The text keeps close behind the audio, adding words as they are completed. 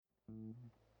Hey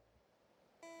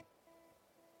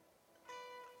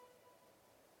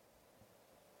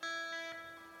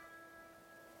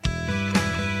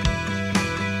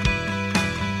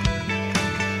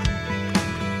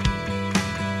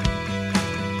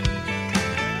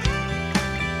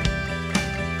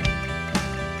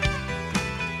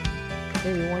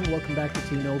everyone, welcome back to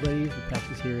Two Nobodies.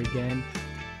 Rupesh is here again.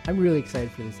 I'm really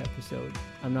excited for this episode.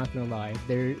 I'm not gonna lie.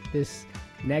 This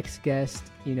next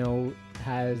guest,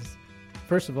 has,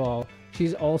 first of all,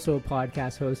 she's also a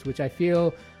podcast host, which I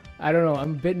feel, I don't know,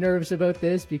 I'm a bit nervous about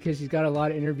this because she's got a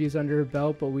lot of interviews under her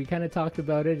belt, but we kind of talked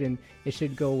about it and it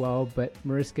should go well. But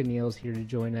Mariska Neal's here to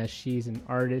join us. She's an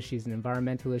artist, she's an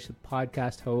environmentalist, a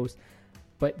podcast host.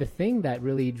 But the thing that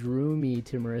really drew me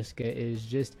to Mariska is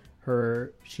just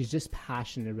she's just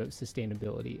passionate about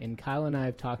sustainability. And Kyle and I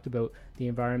have talked about the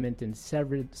environment in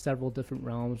several different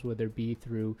realms, whether it be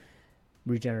through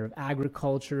regenerative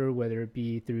agriculture, whether it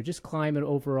be through just climate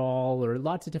overall, or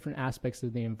lots of different aspects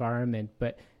of the environment.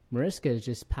 But Mariska is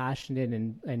just passionate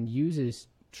and uses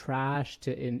trash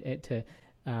to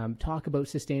talk about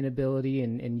sustainability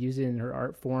and use it in her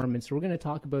art form. And so we're going to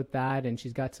talk about that. And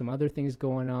she's got some other things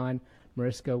going on.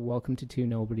 Mariska, welcome to Two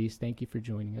Nobodies. Thank you for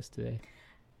joining us today.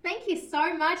 Thank you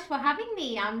so much for having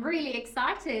me. I'm really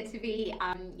excited to be,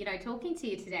 talking to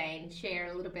you today and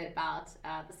share a little bit about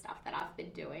the stuff that I've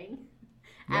been doing.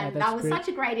 Yeah, and that was such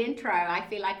a great intro. I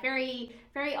feel like very,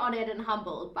 very honored and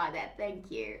humbled by that.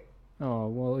 Thank you. Oh,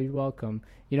 well, you're welcome.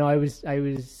 I was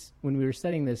when we were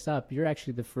setting this up, you're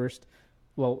actually the first.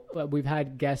 Well, we've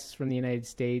had guests from the United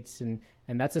States, and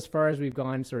that's as far as we've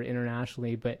gone sort of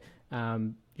internationally. But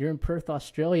you're in Perth,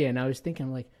 Australia, and I was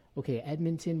thinking, like, okay,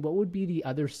 Edmonton, what would be the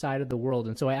other side of the world?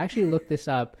 And so I actually looked this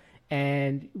up,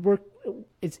 and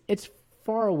it's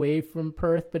far away from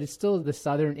Perth, but it's still the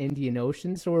southern Indian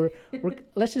Ocean. So we're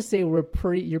let's just say you're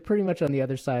pretty much on the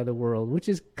other side of the world, which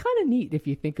is kind of neat if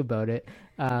you think about it.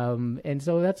 And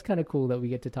so that's kind of cool that we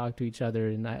get to talk to each other,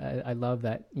 and I love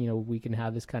that we can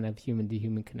have this kind of human to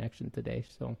human connection today.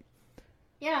 So.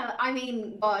 Yeah, I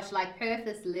mean, gosh, like Perth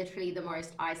is literally the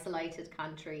most isolated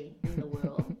country in the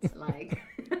world. Like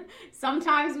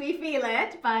sometimes we feel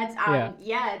it, but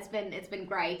it's been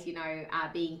great,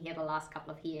 being here the last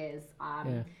couple of years.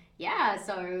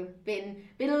 So been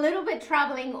a little bit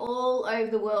traveling all over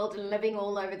the world and living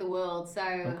all over the world. So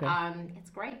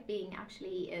it's great being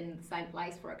actually in the same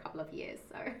place for a couple of years.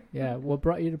 So yeah, what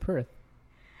brought you to Perth?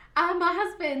 My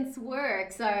husband's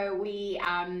work. So we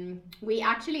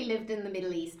actually lived in the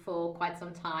Middle East for quite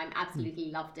some time.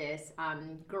 Absolutely loved it.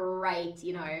 Great,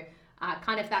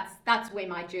 kind of that's where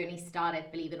my journey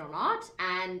started, believe it or not.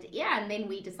 And then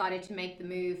we decided to make the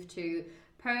move to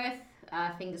Perth.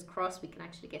 Fingers crossed we can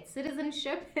actually get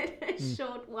citizenship in a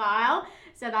short while.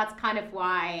 So that's kind of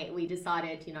why we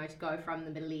decided, to go from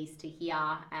the Middle East to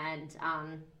here, and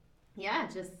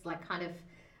just like kind of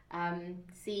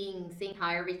seeing how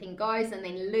everything goes. And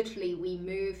then literally we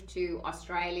moved to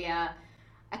Australia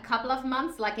a couple of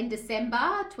months, like in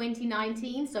December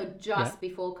 2019, so just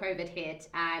before COVID hit.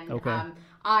 And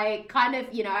I kind of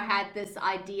had this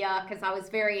idea because I was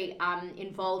very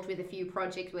involved with a few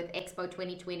projects with Expo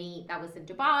 2020 that was in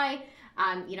Dubai.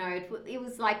 It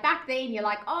was like back then you're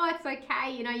like, oh, it's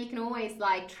okay, you can always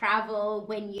like travel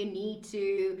when you need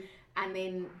to. And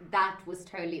then that was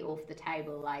totally off the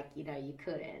table, like, you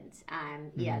couldn't.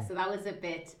 And so that was a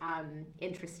bit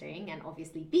interesting. And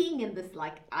obviously being in this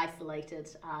like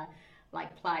isolated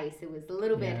place, it was a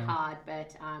little bit hard.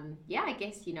 But I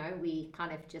guess, we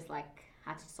kind of just like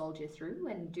had to soldier through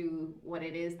and do what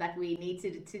it is that we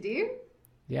needed to do.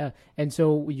 Yeah. And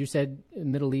so you said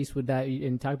Middle East, would that,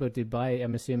 and talk about Dubai,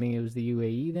 I'm assuming it was the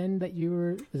UAE then that you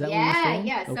were, is that what you're saying?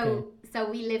 Yeah. Okay. So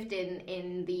we lived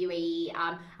in the UAE.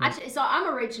 Actually, so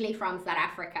I'm originally from South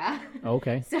Africa.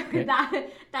 Okay. So that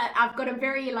I've got a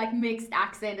very like mixed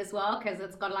accent as well, because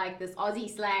it's got like this Aussie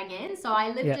slang in. So I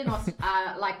lived in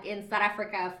in South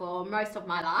Africa for most of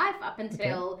my life up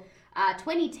until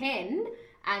 2010.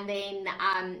 And then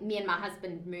me and my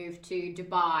husband moved to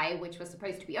Dubai, which was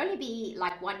supposed to only be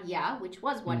like 1 year, which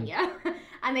was 1 year.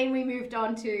 And then we moved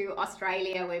on to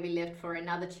Australia, where we lived for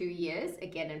another 2 years,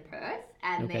 again in Perth.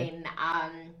 And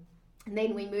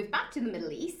then we moved back to the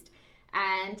Middle East.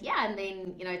 And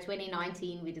then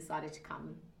 2019 we decided to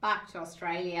come back to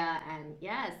Australia, and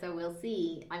so we'll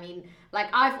see. I mean, like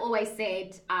I've always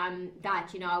said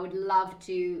that I would love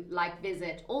to like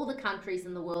visit all the countries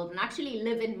in the world and actually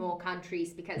live in more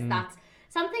countries, because that's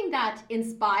something that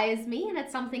inspires me, and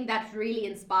it's something that really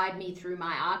inspired me through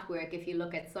my artwork. If you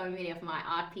look at so many of my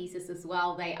art pieces as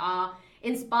well, they are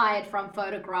inspired from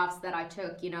photographs that I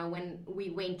took when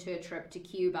we went to a trip to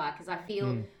Cuba, because I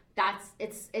feel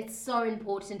it's so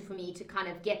important for me to kind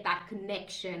of get that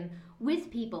connection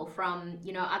with people from,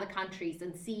 you know, other countries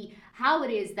and see how it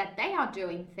is that they are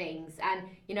doing things. And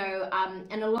you know,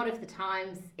 and a lot of the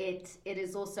times it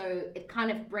is also, it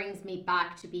kind of brings me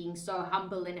back to being so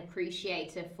humble and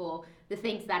appreciative for the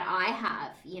things that I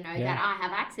have, you know, that I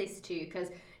have access to, because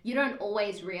you don't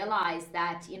always realize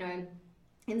that, you know,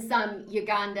 in some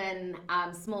Ugandan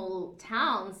small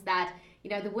towns, that you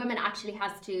know the woman actually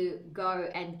has to go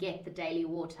and get the daily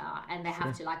water, and they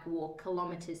have to like walk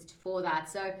kilometers for that.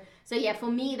 So yeah,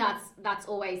 for me that's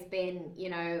always been, you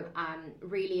know,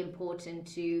 really important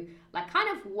to like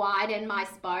kind of widen my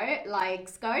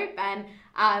scope.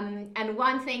 And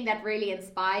one thing that really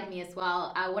inspired me as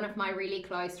well, one of my really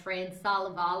close friends, Sal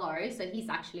Lavallo, so he's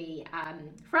actually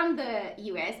from the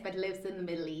US but lives in the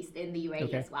Middle East, in the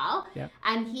UAE as well. Yeah.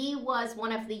 And he was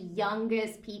one of the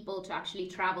youngest people to actually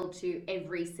travel to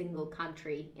every single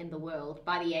country in the world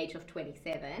by the age of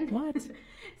 27. What?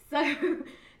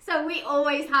 So we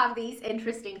always have these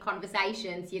interesting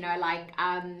conversations, you know, like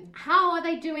how are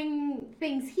they doing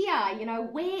things here? You know,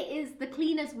 where is the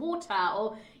cleanest water?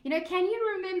 Or, you know, can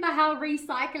you remember how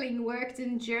recycling worked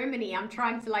in Germany? I'm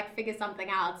trying to like figure something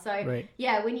out. So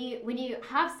yeah, when you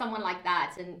have someone like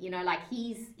that, and you know, like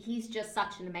he's just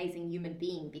such an amazing human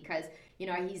being, because you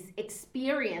know he's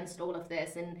experienced all of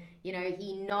this, and you know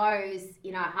he knows,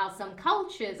 you know, how some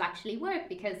cultures actually work,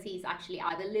 because he's actually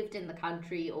either lived in the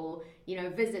country or, you know,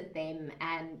 visit them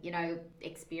and, you know,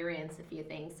 experience a few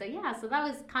things. So yeah, so that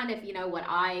was kind of, you know, what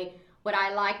I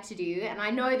like to do. And I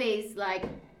know there's like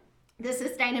the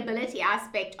sustainability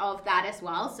aspect of that as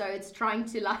well, so it's trying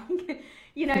to like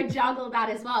you know, juggle that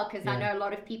as well, because I know a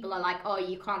lot of people are like, oh,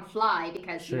 you can't fly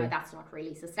because you know that's not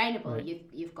really sustainable.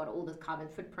 You've got all this carbon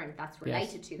footprint that's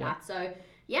related to that. So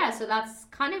yeah, so that's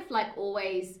kind of like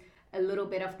always a little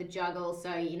bit of the juggle.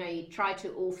 So you know, you try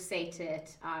to offset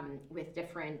it with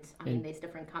different, I mean there's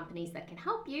different companies that can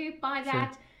help you by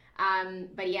that.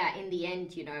 But yeah, in the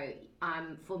end, you know,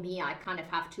 for me, I kind of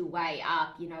have to weigh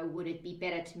up, you know, would it be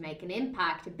better to make an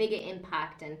impact, a bigger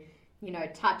impact, and, you know,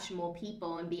 touch more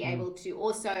people and be able to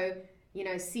also, you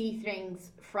know, see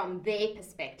things from their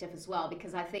perspective as well,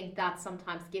 because I think that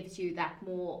sometimes gives you that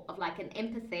more of like an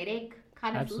empathetic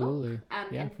kind of look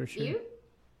and for view. Sure.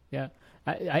 Yeah.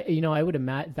 I you know, I would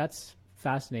imagine that's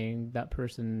fascinating. That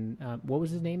person, what was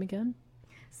his name again?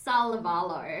 Sal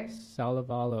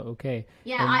Lavallo. Okay.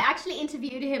 Yeah, I actually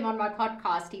interviewed him on my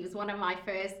podcast. He was one of my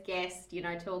first guests, you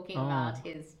know, talking about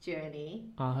his journey.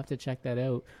 I'll have to check that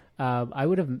out. I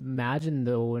would have imagined,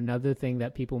 though, another thing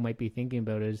that people might be thinking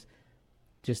about is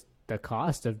just the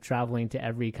cost of traveling to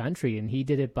every country. And he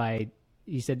did it by,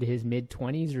 he said, his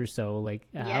mid-20s or so. Like,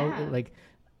 how, like,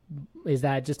 is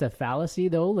that just a fallacy,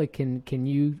 though? Like, can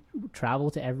you travel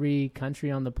to every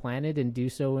country on the planet and do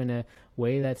so in a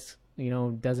way that's, you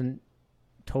know, doesn't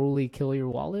totally kill your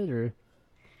wallet? Or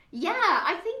yeah,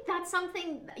 I think that's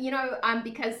something, you know,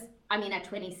 because I mean at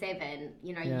 27,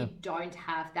 you know, you don't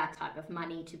have that type of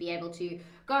money to be able to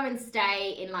go and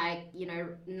stay in like, you know,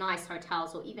 nice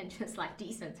hotels or even just like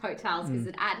decent hotels, because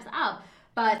it adds up.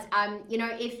 But you know,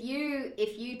 if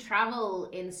you travel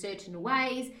in certain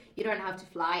ways, you don't have to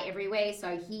fly everywhere.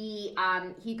 So he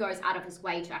goes out of his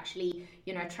way to actually,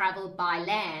 you know, travel by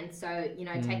land. So, you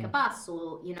know, take a bus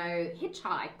or, you know,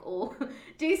 hitchhike or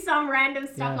do some random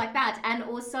stuff like that. And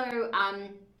also,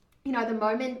 you know, the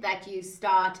moment that you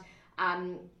start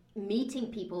meeting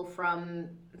people from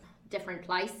different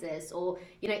places, or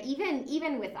you know,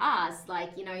 even with us, like,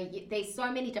 you know, there's so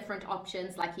many different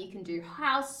options. Like you can do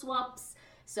house swaps,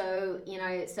 so you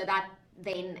know, so that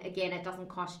then again it doesn't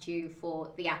cost you for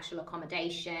the actual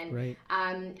accommodation,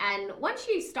 and once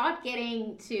you start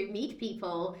getting to meet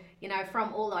people, you know,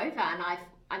 from all over, and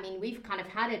I mean, we've kind of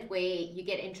had it where you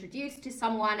get introduced to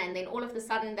someone and then all of a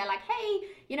sudden they're like, hey,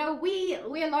 you know,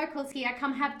 we're locals here,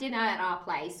 come have dinner at our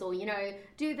place, or, you know,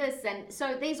 do this. And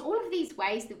so there's all of these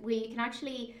ways that where you can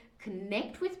actually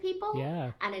connect with people,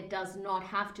 and it does not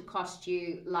have to cost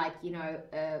you like, you know,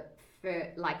 for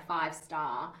like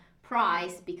 5-star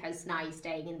price, because now you're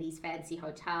staying in these fancy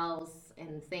hotels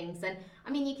and things. And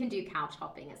I mean, you can do couch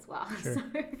hopping as well. So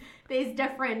there's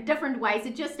different ways.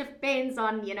 It just depends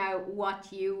on, you know,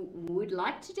 what you would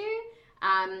like to do.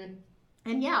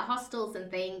 And yeah, hostels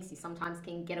and things, you sometimes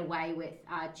can get away with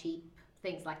cheap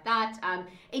things like that.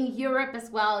 In Europe as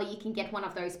well, you can get one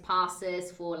of those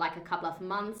passes for like a couple of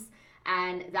months,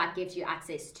 and that gives you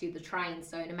access to the train.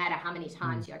 So no matter how many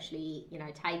times you actually, you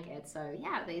know, take it. So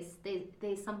yeah,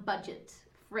 there's some budget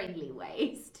friendly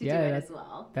ways to do it as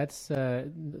well. That's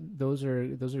those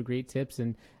are great tips.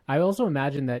 And I also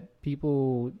imagine that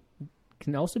people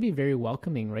can also be very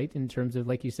welcoming, right? In terms of,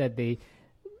 like you said,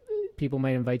 people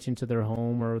might invite you into their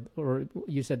home, or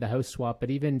you said the house swap, but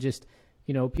even just,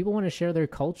 people want to share their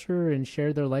culture and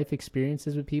share their life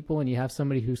experiences with people, and you have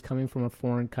somebody who's coming from a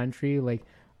foreign country, like,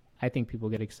 I think people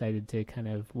get excited to kind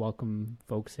of welcome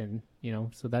folks in,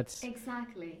 so that's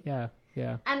exactly. Yeah.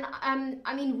 And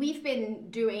I mean, we've been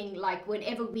doing, like,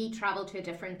 whenever we travel to a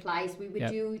different place, we would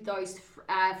do those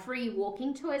free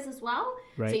walking tours as well.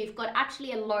 Right. So you've got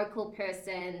actually a local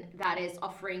person that is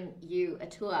offering you a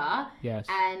tour. Yes.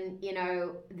 And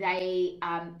they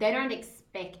don't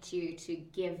expect you to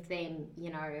give them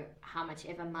how much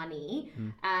ever money.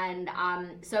 And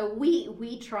so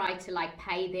we try to, like,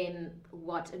 pay them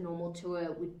what a normal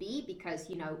tour would be, because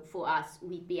for us,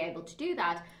 we'd be able to do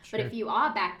that. Sure. But if you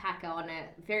are a backpacker on a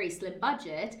very slim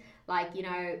budget, like,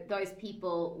 those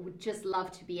people would just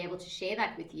love to be able to share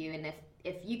that with you. And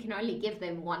if you can only give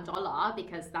them $1,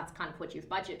 because that's kind of what you've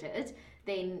budgeted,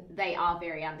 then they are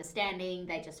very understanding.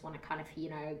 They just want to kind of,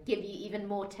 give you even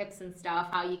more tips and stuff,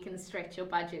 how you can stretch your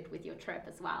budget with your trip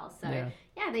as well. So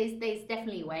yeah, there's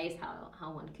definitely ways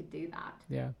how one could do that.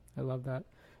 Yeah, I love that.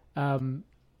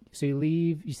 So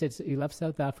you said you left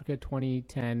South Africa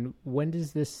 2010. When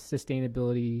does this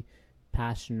sustainability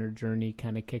passion or journey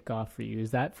kind of kick off for you?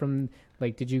 Is that from,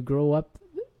 like, did you grow up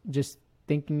just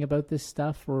thinking about this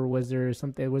stuff, or was there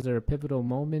a pivotal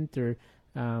moment, or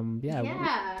tell me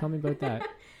about that.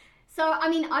 So, I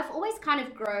mean, I've always kind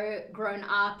of grown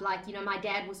up, like, my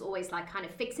dad was always, like, kind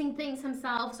of fixing things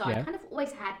himself. So I kind of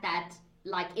always had that,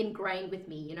 like, ingrained with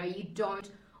me. You don't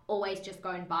always just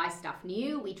go and buy stuff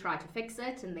new. We try to fix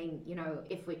it. And then,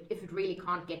 if it really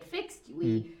can't get fixed,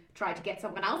 we try to get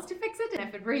someone else to fix it. And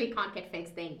if it really can't get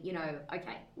fixed, then,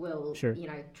 okay, we'll,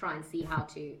 try and see how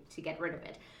to get rid of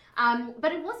it.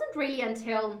 But it wasn't really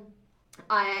until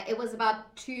it was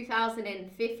about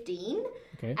 2015,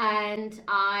 and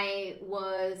I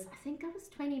think I was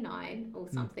 29 or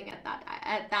something at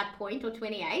that point, or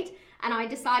 28, and I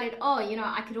decided,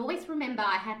 I could always remember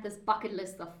I had this bucket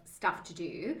list of stuff to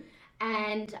do,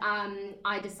 and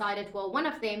I decided, well, one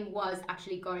of them was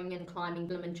actually going and climbing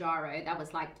Kilimanjaro. That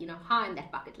was, like, high on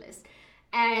that bucket list.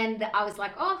 And I was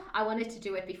like, I wanted to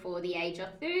do it before the age of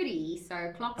 30,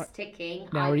 so clock's ticking.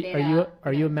 Now, are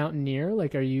you a mountaineer?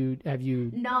 Like, have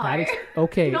you? No,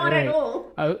 okay, not at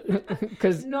all.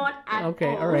 Because not at all.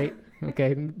 Okay, all right,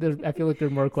 okay. I feel like there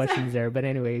are more questions there, but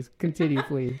anyways, continue,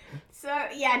 please. So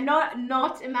yeah,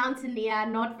 not a mountaineer,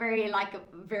 not very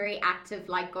active,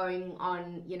 like going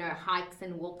on hikes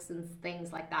and walks and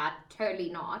things like that. Totally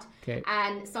not. Okay.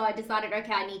 And so I decided,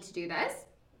 okay, I need to do this.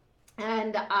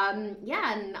 And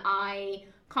and I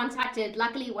contacted,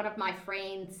 luckily, one of my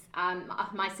friends,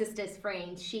 my sister's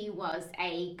friend. She was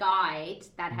a guide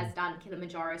that has done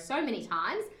Kilimanjaro so many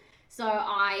times. So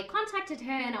I contacted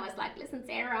her and I was like, listen,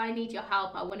 Sarah, I need your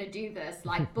help. I want to do this,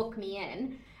 like, book me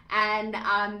in. And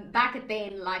back at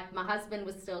then, like, my husband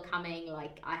was still coming.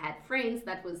 Like, I had friends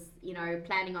that was,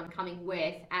 planning on coming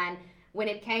with. And when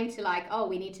it came to, like,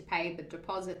 we need to pay the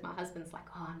deposit, my husband's like,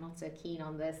 I'm not so keen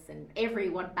on this. And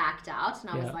everyone backed out. And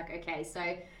I was like, okay,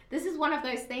 so this is one of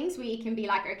those things where you can be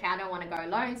like, okay, I don't want to go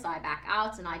alone. So I back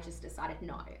out. And I just decided,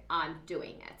 no, I'm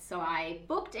doing it. So I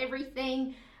booked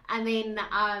everything and then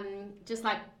just,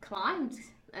 like, climbed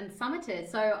and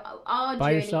summited. So our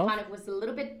journey kind of was a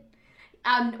little bit...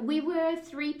 we were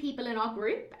 3 people in our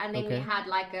group, and then we had,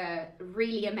 like, a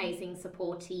really amazing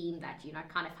support team that,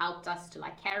 kind of helped us to,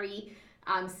 like, carry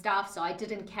stuff. So I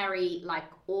didn't carry, like,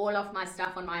 all of my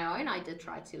stuff on my own. I did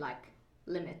try to, like,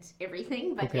 limit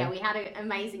everything. But yeah, we had an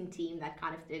amazing team that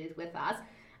kind of did it with us.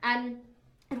 And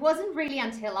it wasn't really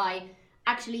until I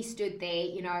actually stood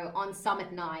there, on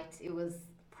summit night. It was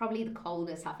probably the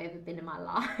coldest I've ever been in my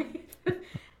life.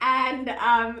 And,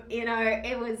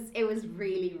 it was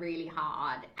really, really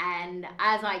hard. And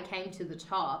as I came to the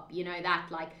top, that,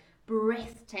 like,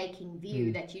 breathtaking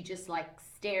view that you just, like,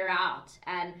 stare out.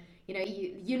 And,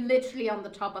 you're literally on the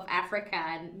top of Africa.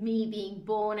 And me being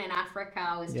born in Africa,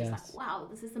 I was just like, wow,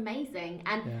 this is amazing.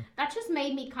 And that just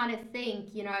made me kind of think,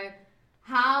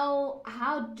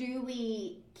 how do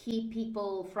we keep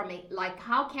people from it? Like,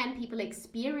 how can people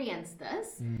experience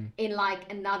this in,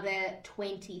 like, another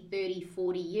 20, 30,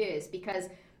 40 years? Because,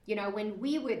 when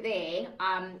we were there,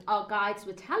 our guides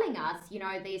were telling us,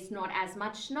 there's not as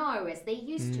much snow as there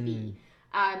used to be.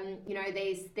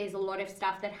 There's a lot of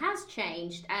stuff that has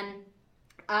changed, and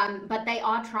but they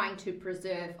are trying to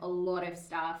preserve a lot of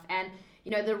stuff. And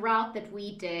the route that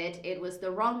we did, it was the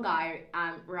Rongai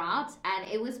route, and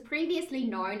it was previously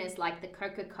known as, like, the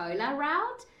Coca-Cola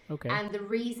route. Okay. And the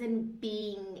reason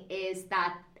being is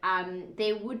that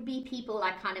there would be people,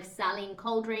 like, kind of selling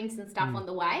cold drinks and stuff on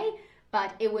the way,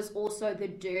 but it was also the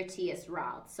dirtiest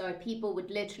route. So people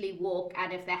would literally walk,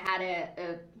 and if they had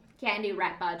a candy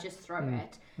wrapper, just throw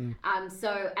it.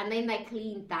 And then they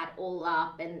cleaned that all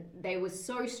up, and they were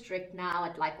so strict now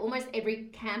at like almost every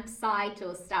campsite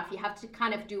or stuff. You have to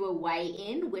kind of do a weigh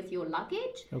in with your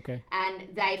luggage. Okay. And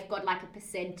they've got like a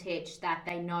percentage that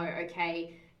they know,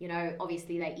 okay, you know,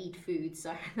 obviously they eat food,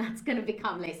 so that's going to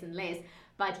become less and less.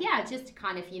 But yeah, just to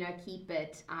kind of, you know, keep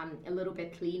it a little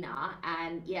bit cleaner.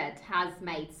 And yeah, it has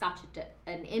made such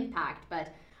an impact.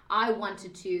 But I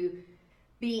wanted to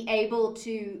be able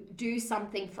to do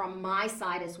something from my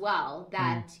side as well,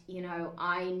 that, you know,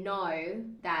 I know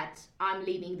that I'm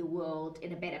leaving the world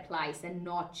in a better place and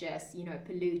not just, you know,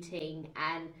 polluting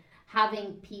and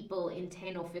having people in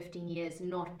 10 or 15 years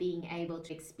not being able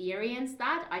to experience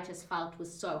that. I just felt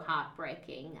was so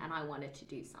heartbreaking, and I wanted to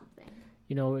do something.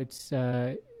 You know, it's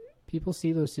people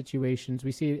see those situations.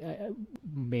 We see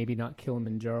maybe not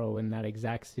Kilimanjaro in that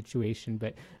exact situation,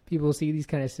 but people see these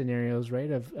kind of scenarios, right,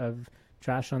 of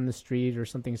trash on the street or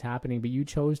something's happening, but you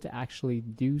chose to actually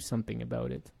do something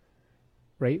about it,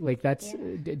 right? Like that's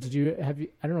did you have you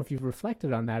I don't know if you've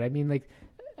reflected on that. I mean, like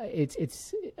it's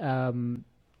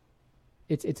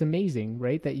amazing,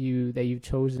 right, that you've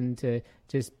chosen to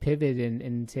just pivot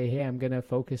and say, hey, I'm gonna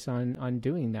focus on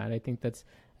doing that. I think that's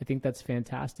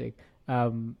fantastic.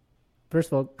 First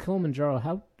of all, Kilimanjaro,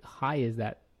 how high is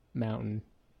that mountain?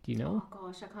 Do you know? Oh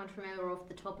gosh, I can't remember off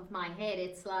the top of my head.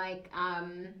 It's like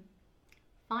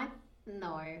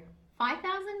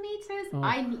 5,000 meters. Oh.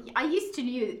 I used to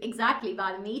knew exactly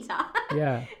by the meter.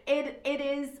 Yeah. It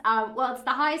is well, it's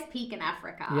the highest peak in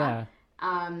Africa. Yeah.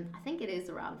 I think it is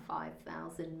around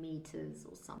 5,000 meters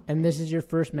or something. And this is your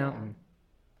first mountain.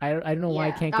 Yeah. I don't know why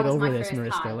I can't get over this,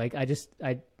 Mariska. Time. Like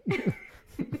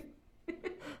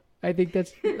I think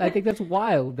that's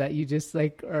wild that you just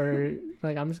like are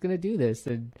like, I'm just gonna do this,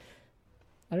 and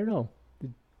I don't know.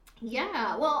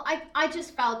 Yeah, well, I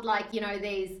just felt like, you know,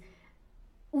 you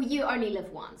only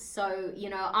live once, so, you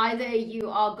know, either you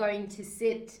are going to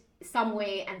sit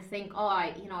somewhere and think, oh,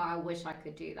 I wish I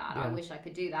could do that. Yeah. I wish I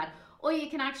could do that, or you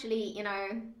can actually, you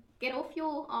know, get off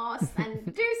your ass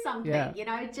and do something. Yeah. You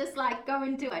know, just like go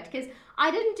and do it, because I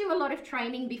didn't do a lot of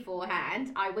training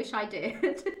beforehand. I wish I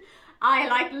did. I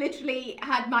like literally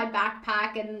had my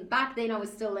backpack, and back then I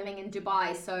was still living in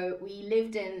Dubai. So we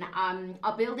lived in,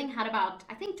 our building had about,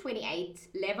 I think 28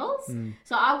 levels.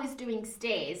 So I was doing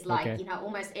stairs, like, you know,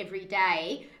 almost every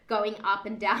day, going up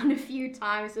and down a few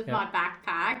times with my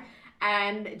backpack.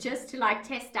 And just to like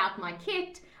test out my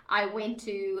kit, I went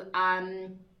to,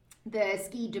 the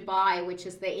Ski Dubai, which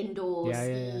is the indoor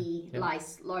ski like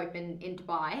slope in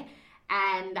Dubai.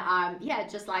 And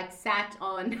just like sat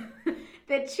on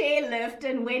the chairlift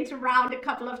and went around a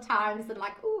couple of times and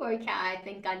like, oh, okay, I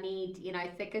think I need, you know,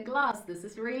 thicker gloves. This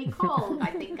is really cold.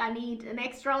 I think I need an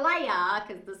extra layer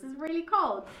because this is really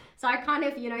cold. So I kind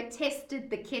of, you know, tested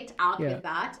the kit out with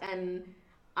that, and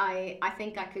I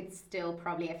think I could still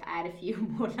probably have added a few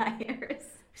more layers.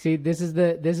 See, this is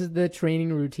the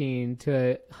training routine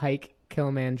to hike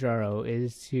Kilimanjaro,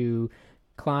 is to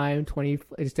climb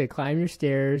your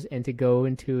stairs and to go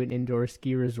into an indoor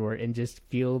ski resort and just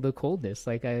feel the coldness.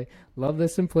 Like, I love the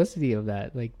simplicity of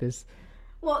that. Like this.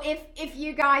 Well, if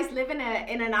you guys live in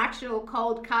an actual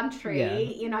cold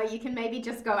country, you know, you can maybe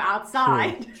just go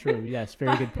outside. True. Yes.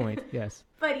 Very good point. Yes.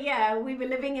 But yeah, we were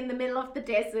living in the middle of the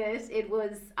desert. It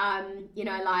was, you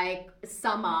know, like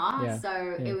summer. Yeah.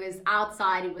 So it was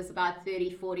outside. It was about 30,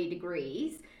 40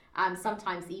 degrees.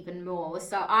 Sometimes even more.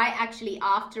 So I actually,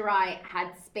 after I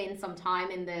had spent some time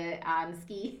in the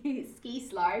ski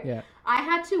slope, I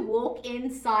had to walk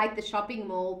inside the shopping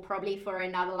mall probably for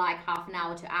another like half an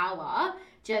hour to hour,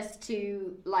 just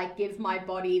to like give my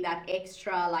body that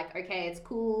extra, like, okay, it's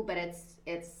cool, but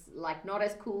it's like not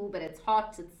as cool, but it's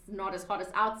hot. It's not as hot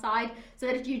as outside, so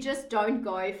that you just don't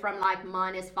go from like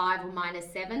 -5 or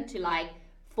 -7 to like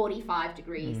 45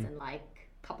 degrees in like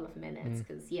couple of minutes,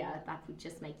 because that would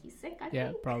just make you sick, I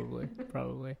think. Probably.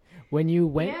 When you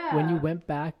went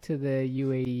back to the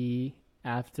UAE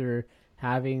after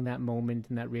having that moment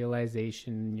and that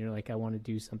realization, and you're like, I want to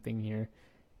do something here,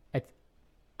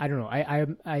 I don't know,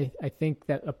 I think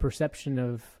that a perception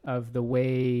of the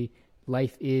way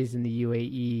life is in the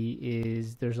UAE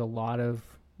is there's a lot of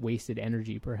wasted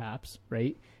energy, perhaps,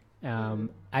 right?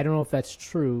 I don't know if that's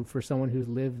true for someone who's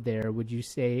lived there.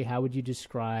 How would you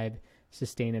describe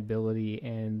sustainability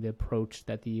and the approach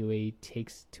that the UAE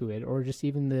takes to it, or just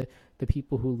even the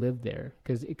people who live there?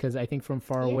 Because I think from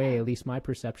far away, at least my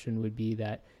perception would be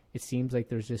that it seems like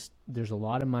there's a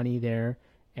lot of money there,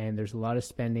 and there's a lot of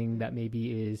spending that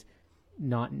maybe is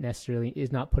not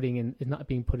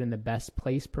being put in the best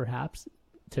place perhaps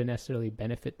to necessarily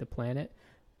benefit the planet.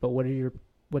 But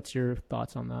what's your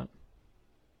thoughts on that?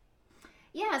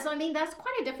 Yeah, so I mean that's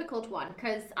quite a difficult one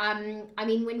because I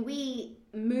mean when we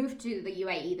moved to the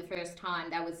UAE the first time,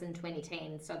 that was in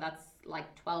 2010, so that's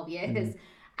like 12 years.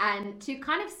 And to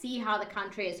kind of see how the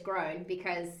country has grown,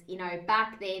 because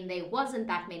back then there wasn't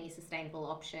that many sustainable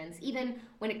options, even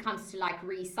when it comes to like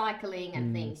recycling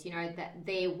and things, that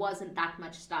there wasn't that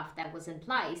much stuff that was in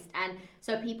place. And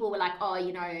so people were like, oh,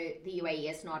 the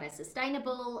UAE is not as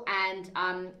sustainable. And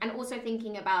also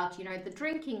thinking about the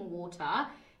drinking water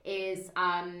is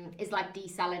like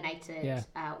desalinated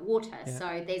water.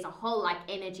 So there's a whole like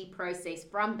energy process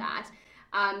from that.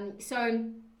 So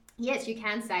yes, you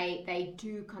can say they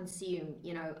do consume,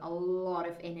 a lot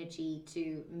of energy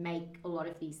to make a lot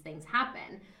of these things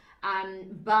happen.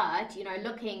 But,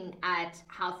 looking at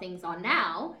how things are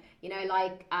now,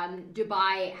 like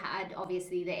Dubai had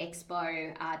obviously the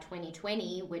Expo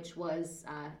 2020, which was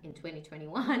in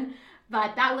 2021,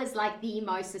 but that was like the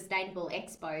most sustainable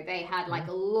expo. They had like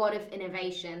a lot of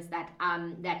innovations that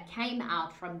came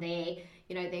out from there.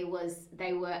 They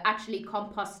were actually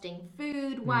composting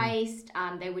food waste.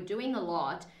 They were doing a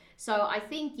lot. So I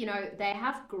think, they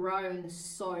have grown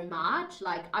so much,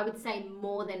 like I would say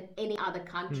more than any other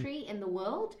country in the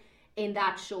world in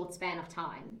that short span of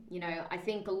time. I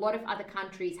think a lot of other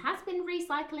countries has been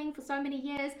recycling for so many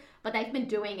years, but they've been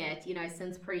doing it,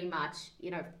 since pretty much,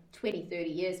 20, 30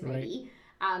 years maybe,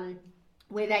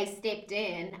 where they stepped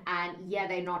in and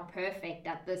they're not perfect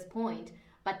at this point,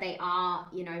 but they are,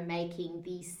 making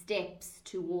these steps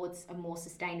towards a more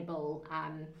sustainable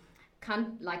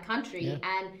country.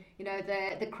 And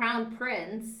the Crown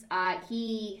Prince,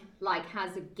 he like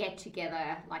has a get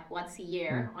together like once a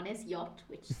year on his yacht,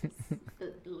 which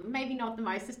is maybe not the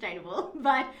most sustainable,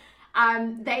 but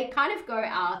they kind of go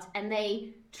out and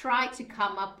they try to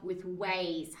come up with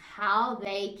ways how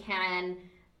they can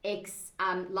extend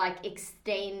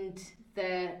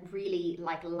the really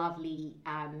like lovely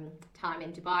time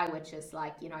in Dubai, which is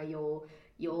like your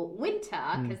winter,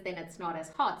 because then it's not as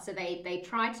hot. So they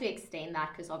try to extend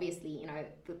that because obviously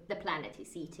the planet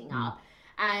is heating up,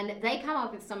 and they come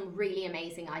up with some really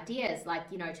amazing ideas like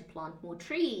to plant more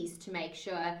trees to make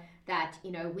sure that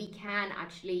we can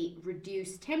actually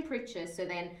reduce temperature, so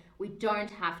then we don't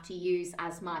have to use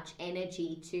as much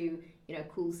energy to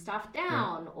cool stuff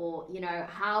down. Or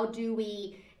how do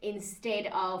we, instead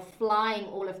of flying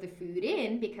all of the food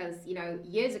in, because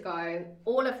years ago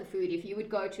all of the food, if you would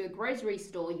go to a grocery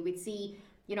store, you would see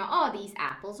these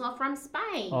apples are from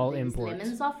Spain, all these imports.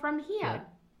 lemons are from here,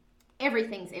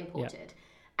 everything's imported.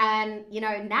 And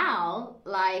now,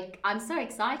 like, I'm so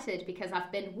excited because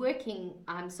I've been working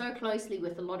so closely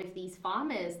with a lot of these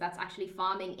farmers that's actually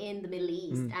farming in the Middle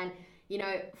East, and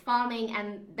farming,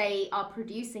 and they are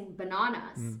producing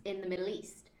bananas in the Middle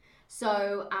East.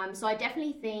 So I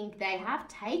definitely think they have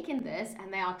taken this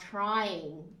and they are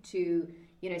trying to,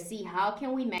 see how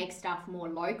can we make stuff more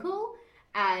local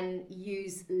and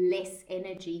use less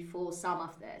energy for some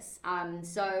of this.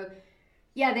 So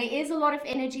there is a lot of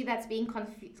energy that's being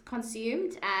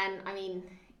consumed, and I mean,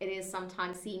 it is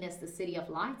sometimes seen as the city of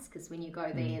lights, because when you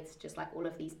go there, it's just like all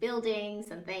of these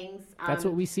buildings and things. That's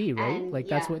what we see, right? And, like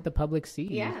that's what the public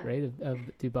sees, right, of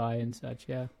Dubai and such.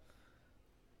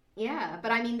 Yeah,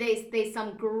 but I mean, there's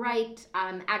some great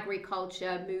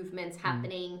agriculture movements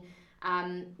happening.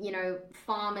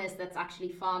 Farmers that's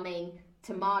actually farming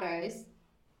tomatoes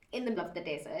in the middle of the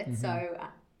desert. So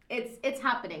it's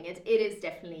happening. It is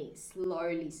definitely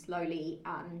slowly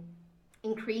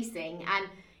increasing. And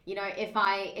if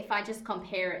I just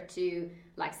compare it to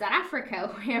like South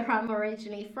Africa, where I'm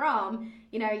originally from,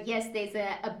 yes, there's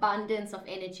an abundance of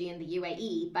energy in the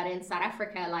UAE, but in South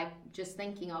Africa, like just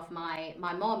thinking of my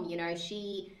mom,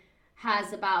 she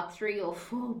has about 3 or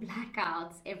 4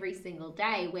 blackouts every single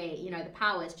day where, the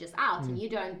power is just out, and you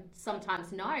don't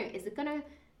sometimes know, is it going to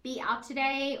be out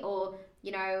today? Or,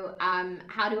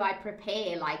 how do I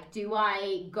prepare? Like, do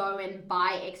I go and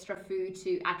buy extra food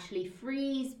to actually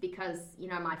freeze because,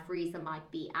 my freezer might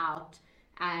be out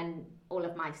and all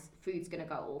of my food's going to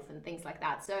go off and things like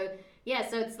that. So,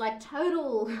 so it's like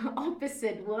total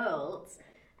opposite worlds.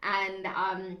 And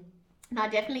I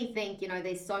definitely think,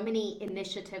 there's so many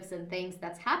initiatives and things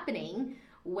that's happening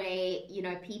where,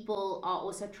 people are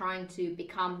also trying to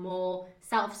become more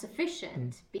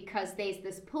self-sufficient because there's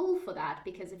this pull for that.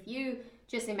 Because if you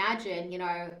just imagine,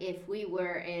 if we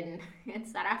were in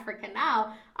South Africa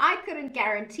now, I couldn't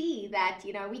guarantee that,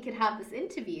 we could have this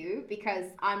interview because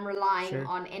I'm relying Sure.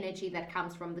 on energy that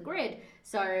comes from the grid.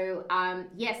 So,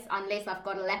 yes, unless I've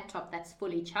got a laptop that's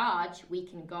fully charged, we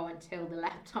can go until the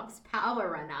laptop's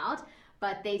power run out.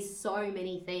 But there's so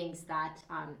many things that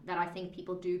I think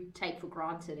people do take for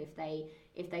granted if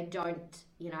they don't,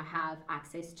 have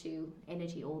access to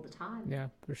energy all the time. Yeah,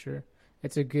 for sure.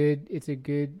 It's a good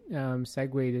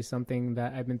segue to something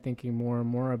that I've been thinking more and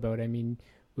more about. I mean,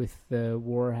 with the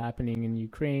war happening in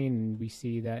Ukraine, and we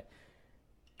see that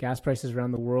gas prices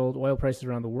around the world, oil prices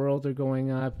around the world are going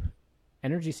up.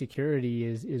 Energy security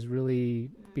is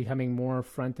really becoming more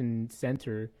front and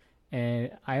center. And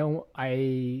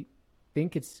I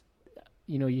think it's,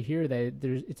 you hear that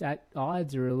it's at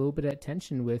odds or a little bit at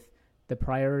tension with the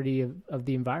priority of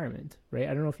the environment, right?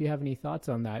 I don't know if you have any thoughts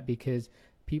on that, because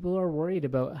people are worried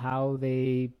about how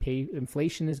they pay.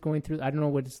 Inflation is going through. I don't know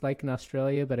what it's like in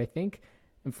Australia, but I think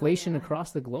inflation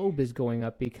across the globe is going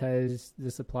up because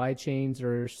the supply chains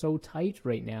are so tight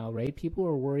right now, right? People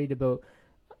are worried about,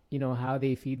 how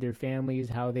they feed their families,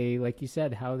 how they, like you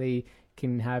said, how they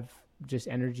can have just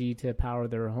energy to power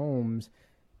their homes.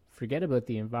 Forget about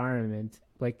the environment.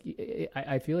 Like,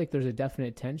 I feel like there's a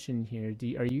definite tension here.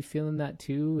 Are you feeling that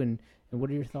too? And what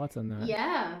are your thoughts on that?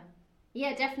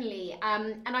 Yeah, definitely.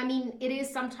 And I mean, it is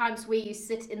sometimes where you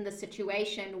sit in the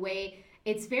situation where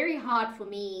it's very hard for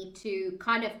me to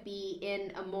kind of be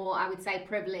in a more, I would say,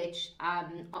 privileged,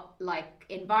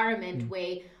 environment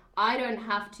where I don't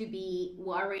have to be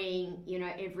worrying,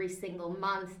 every single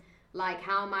month, like,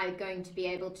 how am I going to be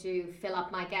able to fill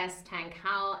up my gas tank?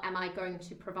 How am I going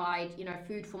to provide,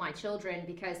 food for my children?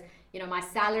 Because, my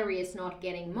salary is not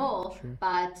getting more, Sure.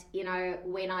 but,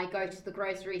 when I go to the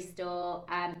grocery store,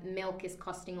 milk is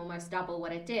costing almost double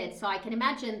what it did. So I can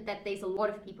imagine that there's a lot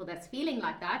of people that's feeling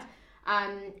like that.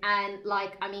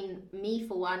 Me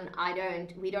for one,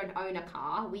 we don't own a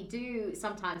car. We do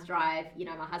sometimes drive,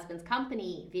 my husband's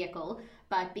company vehicle,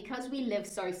 but because we live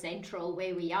so central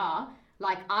where we are,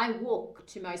 like, I walk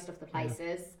to most of the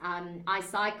places. I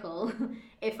cycle.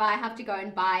 If I have to go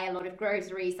and buy a lot of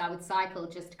groceries, I would cycle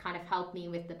just to kind of help me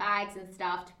with the bags and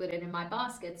stuff to put it in my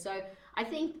basket. So I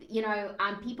think,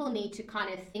 people need to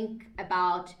kind of think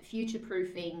about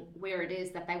future-proofing where it is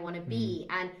that they want to be,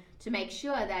 and to make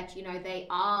sure that, they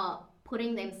are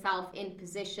putting themselves in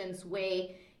positions where,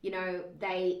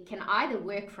 they can either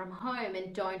work from home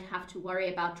and don't have to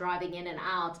worry about driving in and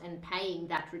out and paying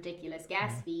that ridiculous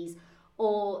gas fees,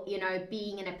 or,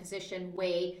 being in a position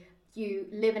where you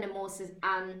live in a more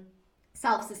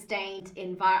self-sustained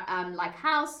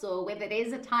house, or whether it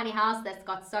is a tiny house that's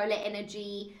got solar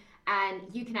energy and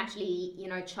you can actually,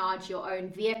 charge your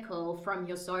own vehicle from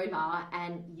your solar,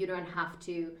 and you don't have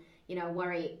to,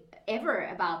 worry ever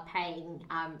about paying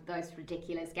those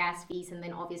ridiculous gas fees. And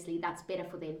then obviously that's better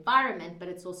for the environment, but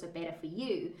it's also better for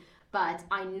you. But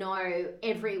I know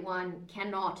everyone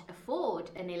cannot afford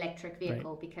an electric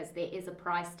vehicle, right, because there is a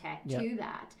price tag to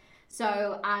that.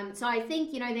 So I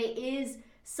think, there is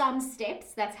some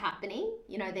steps that's happening.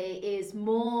 There is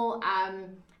more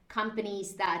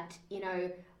companies that,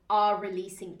 are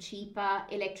releasing cheaper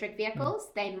electric vehicles.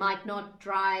 They might not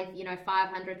drive,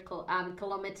 500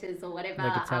 kilometers or whatever.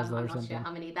 Like a Tesla I'm or not something. sure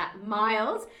how many that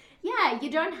miles. Yeah, you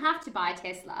don't have to buy a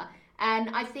Tesla. And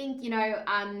I think,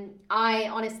 I'm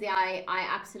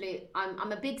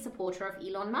a big supporter of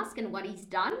Elon Musk and what he's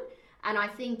done. And I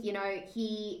think,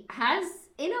 he has,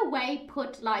 in a way,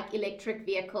 put like electric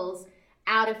vehicles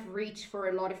out of reach for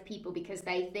a lot of people, because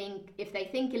if they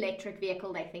think electric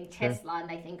vehicle, they think Tesla, and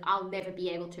they think I'll never be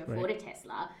able to afford a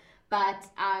Tesla. But,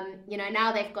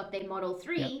 now they've got their Model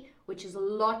 3, which is a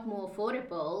lot more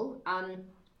affordable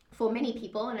for many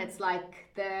people. And it's like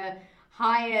the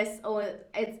highest, or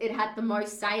it had the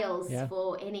most sales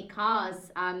for any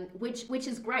cars, which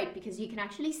is great, because you can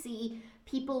actually see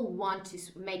people want to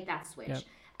make that switch.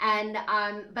 And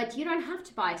but you don't have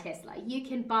to buy a Tesla. You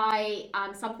can buy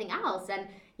something else. And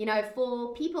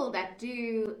for people that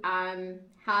do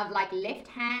have like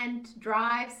left-hand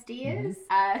drive steers,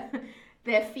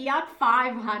 the Fiat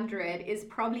 500 is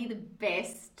probably the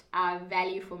best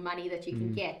value for money that you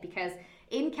can get, because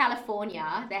in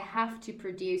California, they have to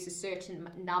produce a certain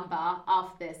number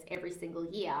of this every single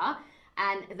year,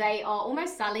 and they are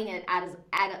almost selling it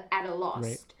at a loss.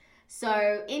 Right.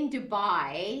 So in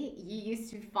Dubai, you used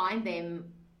to find them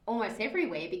almost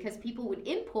everywhere, because people would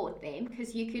import them,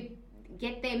 because you could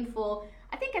get them for,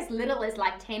 I think, as little as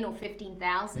like 10 or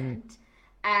 15,000.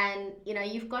 And,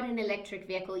 you've got an electric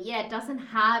vehicle. Yeah, it doesn't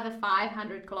have a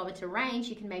 500 kilometer range.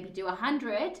 You can maybe do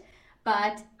 100.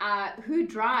 but who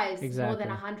drives more than Exactly.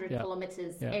 100 Yeah.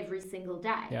 kilometers Yeah. every single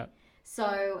day? Yeah.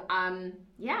 So,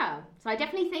 yeah. So I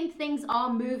definitely think things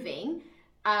are moving.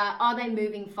 Are they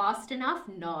moving fast enough?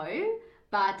 No.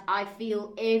 But I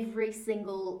feel every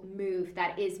single move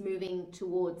that is moving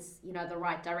towards, the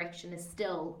right direction is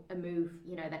still a move,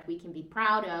 that we can be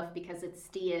proud of because it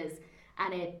steers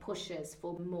and it pushes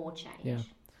for more change.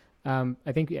 Yeah.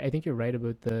 I think you're right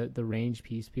about the range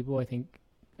piece. People, I think,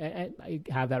 I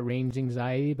have that range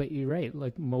anxiety, but you're right.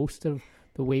 Like most of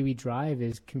the way we drive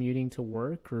is commuting to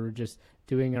work or just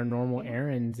doing our normal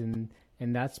errands, and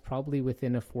that's probably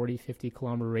within a 40-50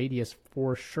 kilometer radius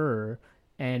for sure.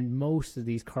 And most of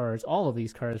these cars, all of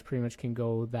these cars, pretty much can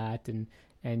go that,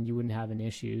 and you wouldn't have an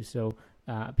issue. So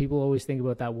people always think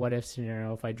about that what if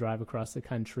scenario if I drive across the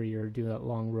country or do that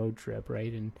long road trip,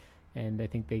 right? And I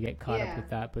think they get caught up with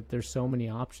that. But there's so many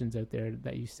options out there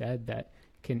that you said that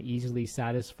can easily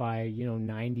satisfy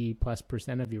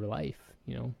 90+% of your life.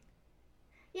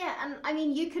 Yeah, and I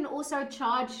mean, you can also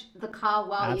charge the car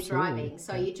while you're driving.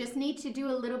 So you just need to do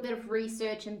a little bit of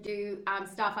research and do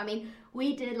stuff. I mean,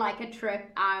 we did like a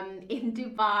trip in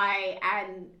Dubai,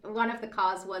 and one of the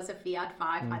cars was a Fiat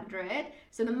 500.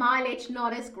 So the mileage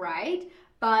not as great.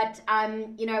 But,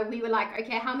 we were like,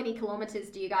 okay, how many kilometers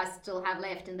do you guys still have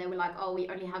left? And they were like, oh, we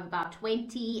only have about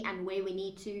 20. And where we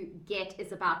need to get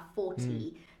is about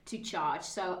 40 to charge.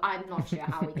 So I'm not sure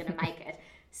how we're going to make it.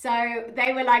 So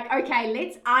they were like, okay,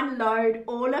 let's unload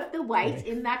all of the weight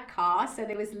in that car. So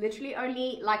there was literally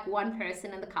only like one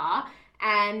person in the car.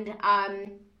 And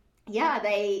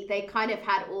they kind of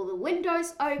had all the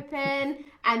windows open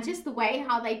and just the way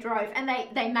how they drove. And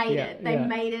they made it. They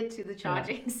made it to the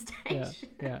charging station.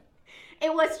 Yeah.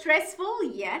 It was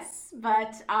stressful, yes,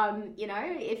 but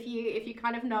if you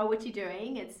kind of know what you're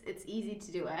doing, it's easy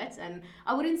to do it. And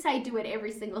I wouldn't say do it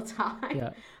every single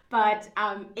time, but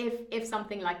if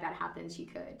something like that happens, you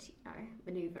could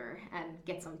maneuver and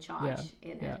get some charge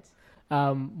in it.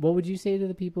 What would you say to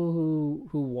the people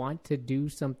who want to do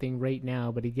something right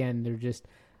now, but again,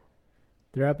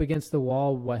 they're up against the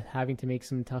wall, having to make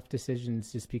some tough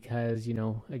decisions just because,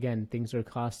 again, things are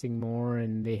costing more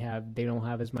and they don't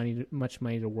have as much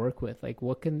money to work with. Like,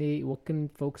 what can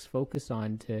folks focus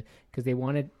on because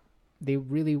they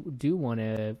really do want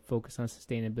to focus on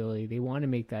sustainability. They want to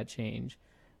make that change.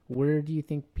 Where do you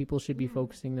think people should be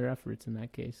focusing their efforts in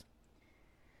that case?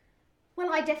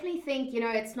 Well, I definitely think,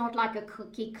 it's not like a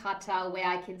cookie cutter where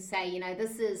I can say,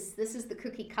 this is the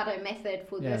cookie cutter method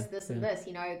for this, and this,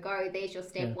 go, there's your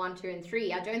step 1, 2, and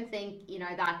 3. I don't think,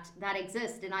 that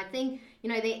exists. And I think,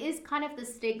 there is kind of the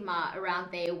stigma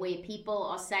around there where people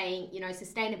are saying,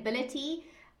 sustainability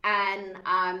and,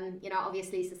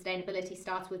 obviously sustainability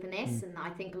starts with an S. And I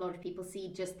think a lot of people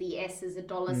see just the S as a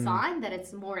dollar sign, that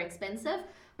it's more expensive,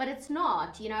 but it's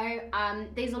not,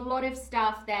 there's a lot of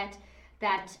stuff that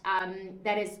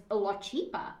is a lot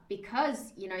cheaper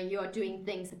because you are doing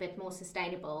things a bit more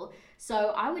sustainable.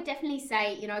 So I would definitely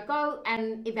say go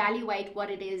and evaluate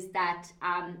what it is that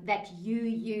you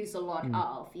use a lot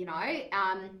of.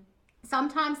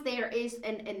 Sometimes there is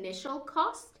an initial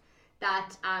cost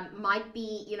that might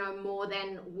be more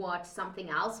than what something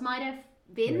else might have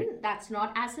been that's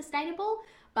not as sustainable,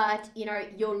 but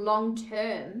your long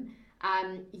term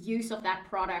use of that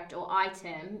product or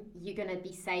item, you're going to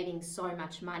be saving so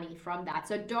much money from that.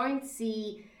 So don't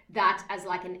see that as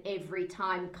like an every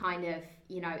time kind of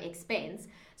expense.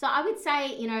 So I would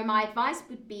say my advice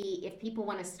would be, if people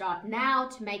want to start now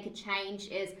to make a change,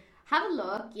 is have a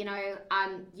look.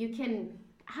 You can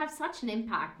have such an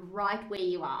impact right where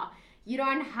you are. You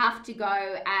don't have to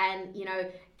go and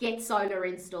get solar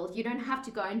installed. You don't have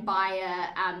to go and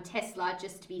buy a Tesla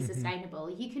just to be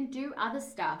sustainable. You can do other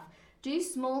stuff. Do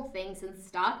small things and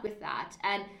start with that.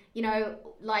 And,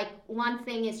 like one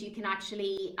thing is you can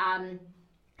actually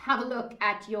have a look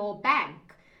at your bank.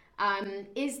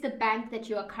 Is the bank that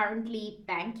you are currently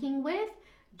banking with,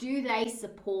 do they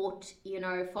support,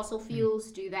 fossil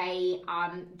fuels? Do they,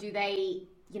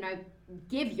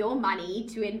 give your money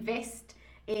to invest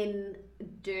in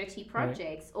dirty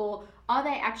projects? Or are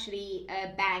they actually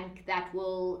a bank that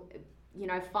will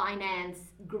finance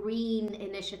green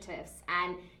initiatives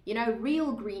and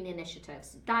real green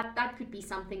initiatives? That could be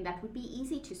something that would be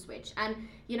easy to switch. And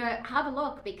have a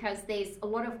look, because there's a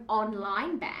lot of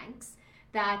online banks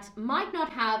that might not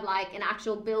have like an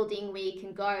actual building where you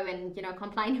can go and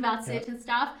complain about certain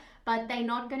stuff, but they're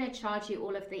not going to charge you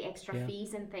all of the extra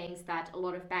fees and things that a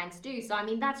lot of banks do. So I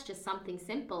mean, that's just something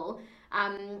simple.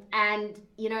 And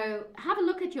have a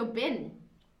look at your bin.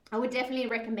 I would definitely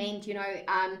recommend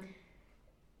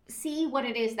see what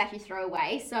it is that you throw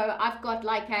away. So I've got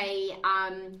like a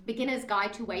beginner's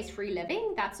guide to waste-free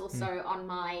living. That's also on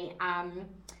my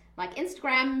like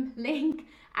Instagram link,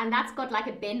 and that's got like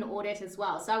a bin audit as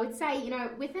well. So I would say,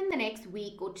 within the next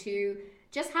week or two,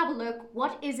 just have a look.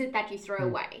 What is it that you throw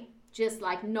away? Just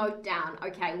like note down,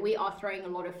 okay, we are throwing a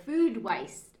lot of food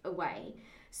waste away.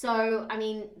 So, I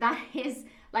mean, that is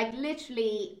like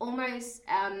literally almost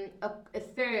a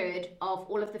third of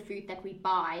all of the food that we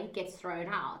buy gets thrown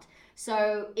out.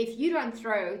 So if you don't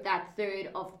throw that third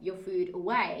of your food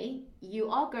away, you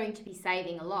are going to be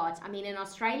saving a lot. I mean, in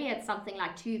Australia, it's something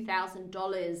like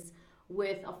 $2,000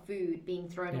 worth of food being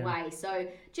thrown away. So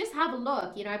just have a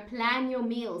look, plan your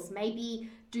meals. Maybe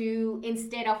do,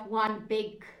 instead of one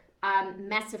big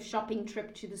massive shopping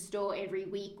trip to the store every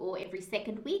week or every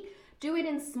second week, do it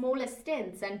in smaller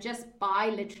stints and just buy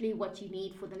literally what you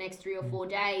need for the next 3 or 4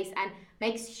 days, and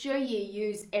make sure you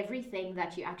use everything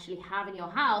that you actually have in your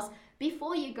house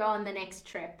before you go on the next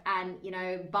trip and,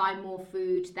 buy more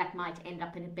food that might end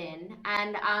up in a bin.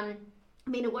 And I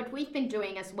mean, what we've been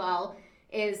doing as well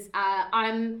is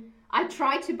I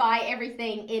try to buy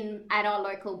everything at our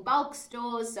local bulk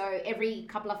stores. So every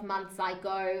couple of months I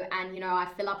go and, I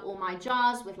fill up all my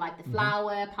jars with like the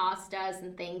flour, pastas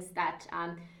and things that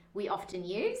we often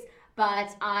use.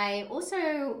 But I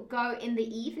also go in the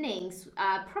evenings,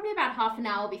 probably about half an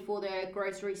hour before the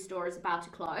grocery store is about to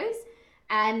close.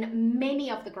 And many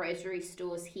of the grocery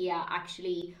stores here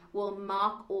actually will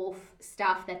mark off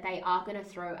stuff that they are going to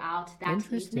throw out that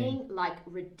evening, like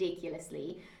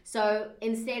ridiculously. So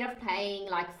instead of paying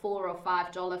like $4 or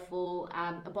 $5 for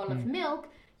a bottle of milk,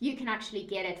 you can actually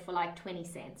get it for like 20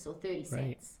 cents or 30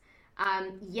 cents.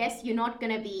 Yes, you're not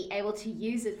going to be able to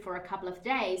use it for a couple of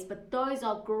days, but those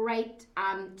are great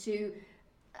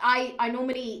I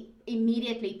normally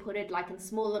immediately put it like in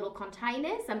small little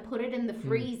containers and put it in the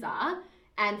freezer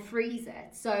and freeze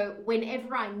it. So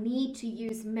whenever I need to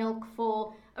use milk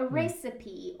for a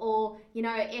recipe, or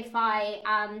if I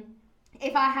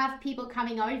have people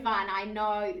coming over and I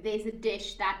know there's a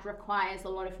dish that requires a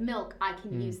lot of milk, I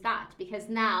can use that, because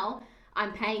now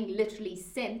I'm paying literally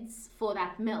cents for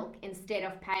that milk instead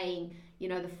of paying,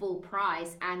 the full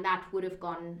price, and that would have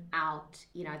gone out,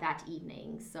 that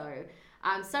evening. So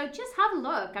just have a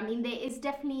look. I mean, there is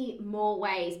definitely more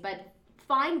ways, but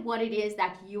find what it is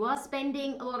that you are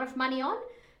spending a lot of money on,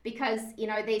 because,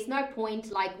 there's no point,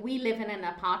 like we live in an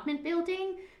apartment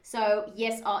building. So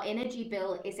yes, our energy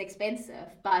bill is expensive,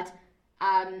 but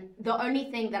the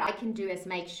only thing that I can do is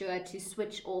make sure to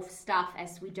switch off stuff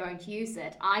as we don't use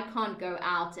it. I can't go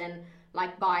out and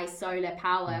like buy solar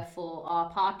power for our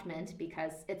apartment,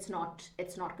 because it's not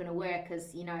going to work,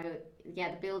 because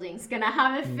the building's going to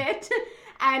have a fit.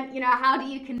 And how do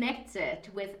you connect it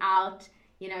without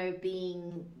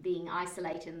being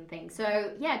isolated and things?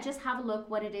 So yeah, just have a look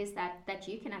what it is that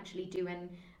you can actually do and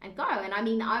go. And I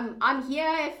mean, I'm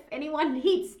here if anyone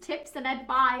needs tips and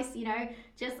advice,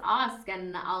 just ask,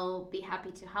 and I'll be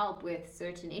happy to help with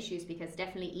certain issues, because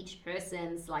definitely each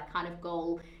person's like kind of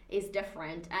goal is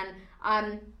different.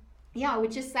 And I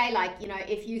would just say, like,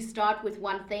 if you start with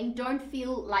one thing, don't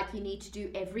feel like you need to do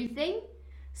everything.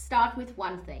 Start with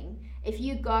one thing. If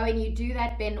you go and you do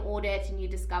that bin audit and you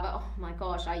discover, oh my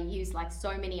gosh, I use like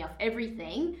so many of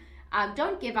everything,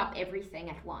 don't give up everything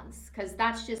at once, because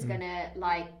that's just gonna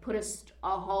like put a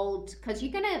hold, because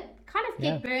you're gonna kind of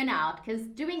get burnout, because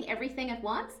doing everything at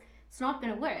once, it's not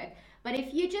gonna work. But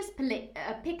if you just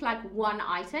pick like one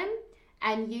item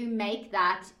and you make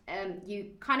that,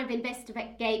 you kind of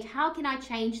investigate, how can I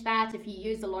change that? If you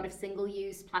use a lot of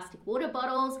single-use plastic water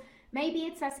bottles, maybe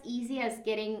it's as easy as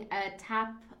getting a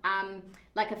tap,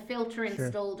 like a filter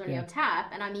installed on your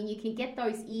tap. And I mean, you can get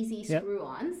those easy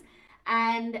screw-ons,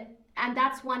 and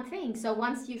that's one thing. So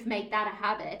once you've made that a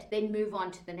habit, then move on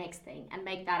to the next thing and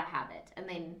make that a habit, and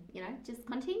then just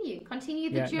continue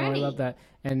the journey. No, I love that.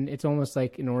 And it's almost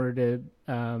like in order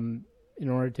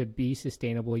to be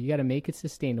sustainable, you got to make it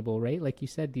sustainable, right? Like you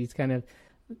said, these kind of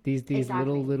these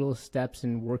exactly. little steps,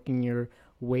 and working your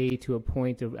way to a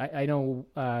point of, I know,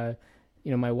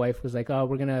 my wife was like, oh,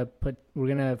 we're gonna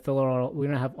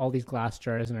have all these glass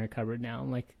jars in our cupboard now.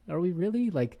 I'm like, are we really?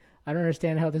 Like, I don't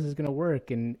understand how this is gonna work.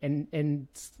 And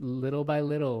little by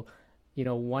little,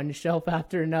 one shelf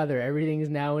after another, everything is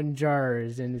now in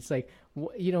jars, and it's like,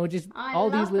 just all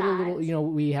these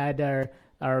little, we had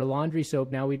our laundry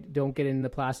soap. Now we don't get in the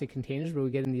plastic containers, but we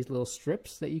get in these little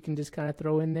strips that you can just kind of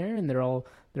throw in there, and they're all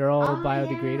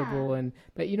biodegradable.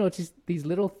 But it's just these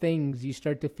little things, you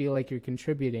start to feel like you're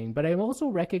contributing. But I also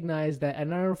recognize that,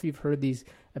 and I don't know if you've heard these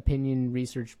opinion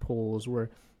research polls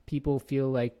where people feel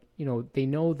like, they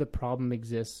know the problem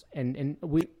exists, and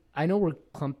I know we're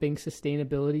clumping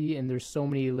sustainability, and there's so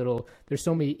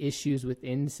many issues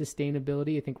within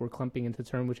sustainability. I think we're clumping into the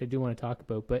term, which I do want to talk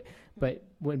about. But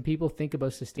when people think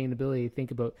about sustainability,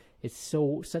 think about it's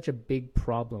such a big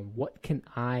problem. What can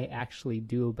I actually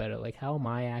do about it? Like, how am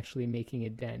I actually making a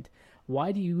dent?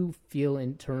 Why do you feel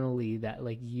internally that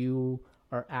like you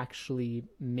are actually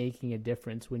making a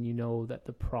difference when you know that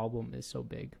the problem is so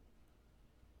big?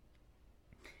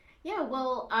 Yeah,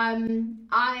 well,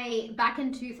 I back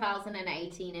in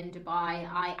 2018 in Dubai,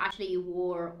 I actually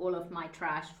wore all of my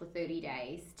trash for 30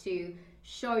 days to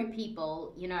show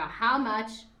people, how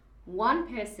much one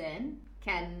person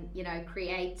can,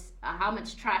 create, how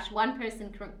much trash one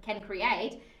person can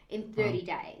create in Wow. 30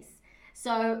 days.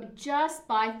 So just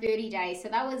by 30 days, so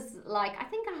that was like, I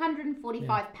think Yeah.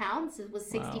 145 pounds, it was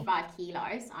Wow. 65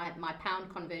 kilos. My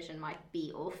pound conversion might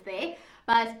be off there.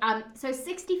 But so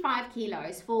 65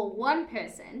 kilos for one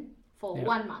person for Yeah.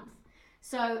 1 month.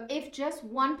 So if just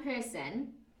one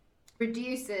person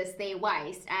reduces their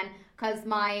waste, and because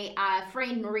my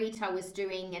friend Marita was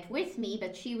doing it with me,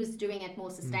 but she was doing it more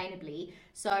Mm, sustainably.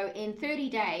 So in 30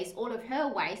 days, all of her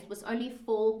waste was only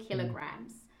four mm,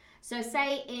 kilograms. So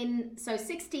say in so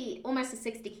 60, almost a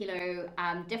 60 kilo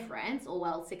difference, or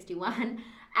well 61,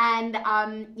 and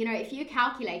if you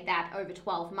calculate that over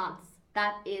 12 months,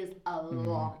 that is a mm.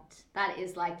 lot. That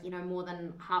is like more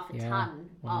than half a Yeah. ton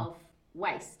Wow. of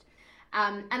waste.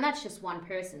 And that's just one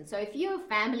person. So if you're a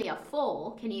family of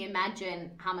four, can you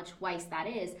imagine how much waste that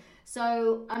is?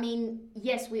 So I mean,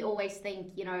 yes, we always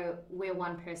think, we're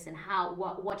one person.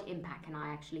 What impact can I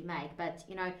actually make? But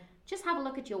just have a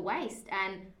look at your waste,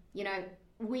 and you know,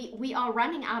 we are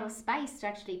running out of space to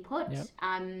actually put Yep.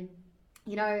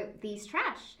 these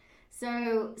trash.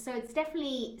 So it's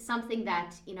definitely something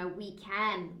that we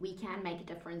can make a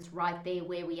difference right there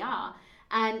where we are,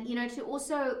 and to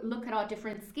also look at our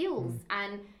different skills, Mm,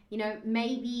 and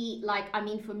maybe, like, I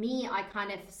mean, for me, I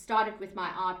kind of started with my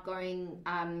art going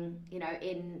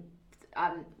in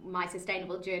my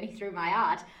sustainable journey through my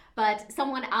art, but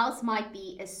someone else might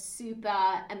be a super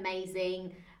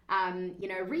amazing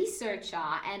researcher,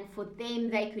 and for them,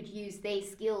 they could use their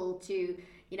skill to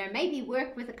maybe work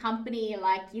with a company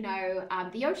like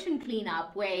the ocean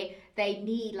cleanup, where they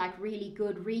need like really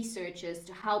good researchers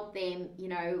to help them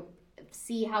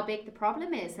see how big the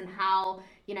problem is, and how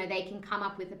they can come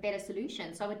up with a better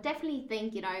solution. So I would definitely think,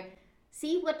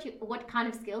 see what kind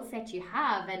of skill set you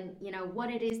have, and what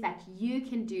it is that you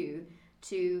can do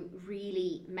to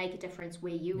really make a difference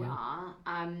where you yeah. are.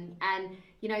 And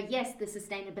yes, the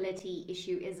sustainability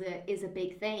issue is a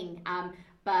big thing.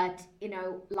 But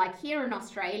like here in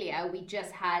Australia, we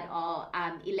just had our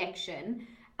election,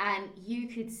 and you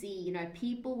could see,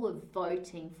 people were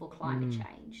voting for climate Mm,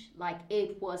 change. Like,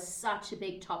 it was such a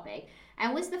big topic,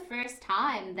 and it was the first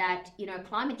time that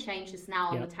climate change is now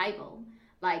on the yep. table.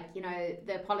 Like,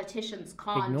 the politicians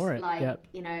can't, Ignore it. like, Yep.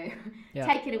 Yep.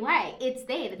 take it away. It's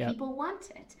there. The Yep. people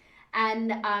want it,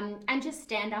 and just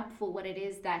stand up for what it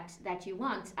is that you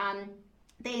want.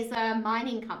 There's a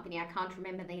mining company. I can't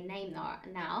remember their name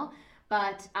now,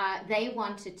 but they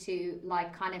wanted to,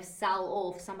 like, kind of sell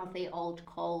off some of their old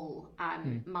coal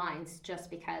Mm, mines, just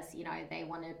because they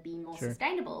want to be more sure.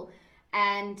 sustainable,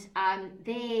 and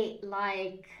they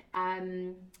like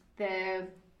the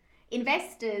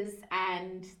investors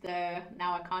and the, now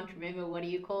I can't remember, what do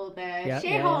you call the Yep. Yeah. Yeah.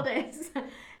 shareholders,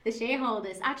 the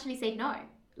shareholders actually said no,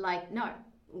 like, no,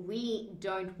 we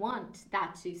don't want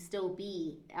that to still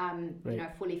be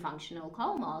Right. fully functional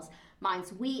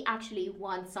mines. We actually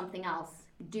want something else,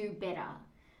 do better,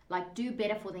 like do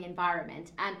better for the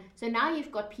environment. And so now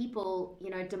you've got people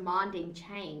demanding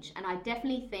change, and I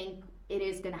definitely think it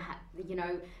is going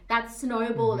to that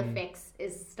snowball Mm-hmm. effects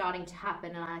is starting to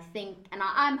happen, and I think, and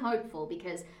I'm hopeful,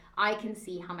 because I can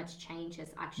see how much change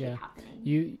is actually Yeah.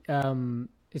 happening.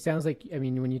 It sounds like, I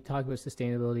mean, when you talk about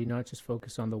sustainability, not just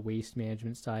focused on the waste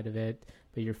management side of it,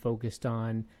 but you're focused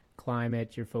on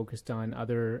climate, you're focused on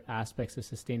other aspects of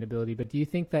sustainability. But do you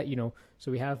think that,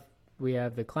 so we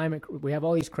have the climate, we have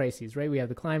all these crises, right? We have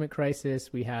the climate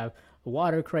crisis, we have a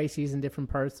water crises in different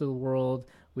parts of the world.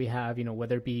 We have,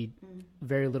 whether it be Mm.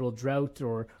 very little drought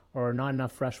or not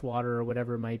enough fresh water or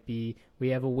whatever it might be. We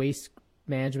have a waste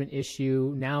management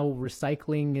issue. Now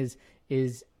recycling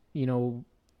is, you know,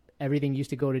 everything used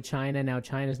to go to China. Now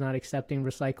China's not accepting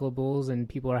recyclables, and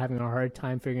people are having a hard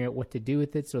time figuring out what to do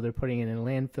with it. So they're putting it in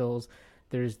landfills.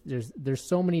 There's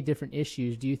so many different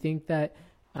issues. Do you think that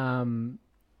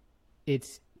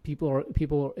it's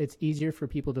it's easier for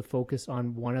people to focus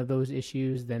on one of those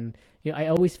issues than,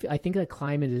 I think that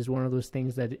climate is one of those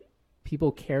things that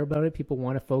people care about it. People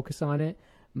want to focus on it,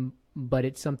 but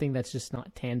it's something that's just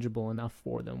not tangible enough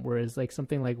for them. Whereas like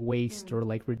something like waste or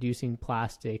like reducing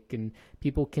plastic, and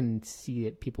people can see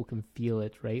it, people can feel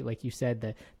it, right? Like you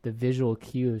said, the visual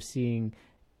cue of seeing,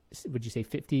 would you say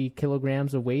 50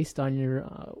 kilograms of waste on your,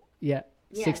 yeah,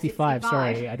 65.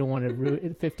 Sorry, I don't want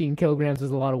to 15 kilograms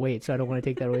is a lot of weight, so I don't want to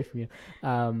take that away from you.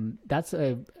 That's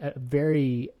a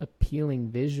very appealing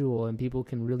visual, and people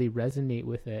can really resonate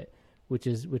with it, which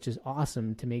is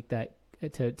awesome to make that,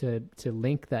 to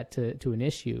link that to an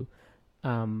issue.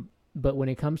 But when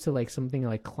it comes to like something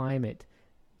like climate,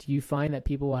 do you find that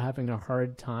people are having a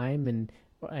hard time,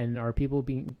 and are people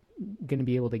going to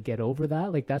be able to get over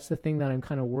that? Like, that's the thing that I'm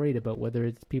kind of worried about, whether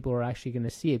it's people are actually going to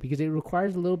see it, because it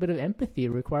requires a little bit of empathy. It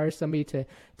requires somebody to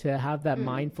have that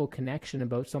mindful connection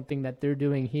about something that they're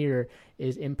doing here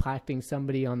is impacting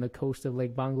somebody on the coast of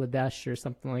like Bangladesh or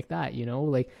something like that, you know?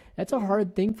 Like, that's a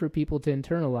hard thing for people to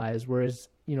internalize, whereas,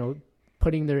 you know,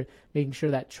 making sure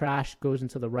that trash goes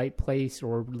into the right place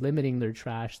or limiting their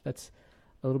trash, that's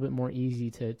a little bit more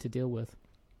easy to deal with.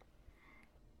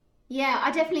 Yeah,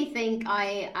 I definitely think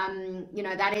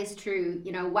that is true.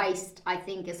 You know, waste, I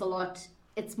think, is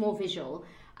it's more visual.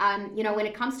 You know, when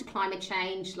it comes to climate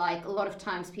change, like a lot of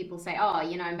times people say, oh,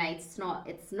 you know, mate, it's not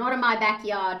in my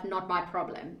backyard, not my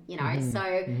problem, you know?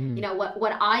 You know,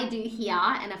 what I do here,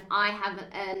 and if I have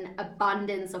an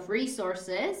abundance of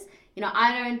resources, you know,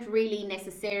 I don't really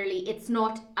necessarily, it's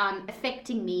not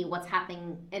affecting me what's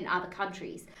happening in other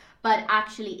countries. But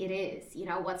actually it is, you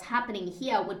know, what's happening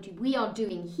here, what we are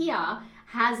doing here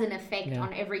has an effect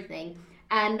on everything.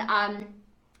 And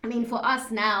I mean, for us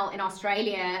now in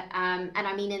Australia, and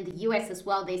I mean in the US as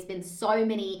well, there's been so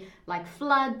many like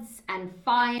floods and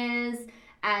fires.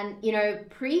 And, you know,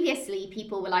 previously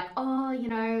people were like, oh, you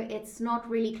know, it's not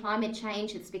really climate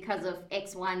change, it's because of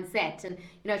X, Y, and Z. And,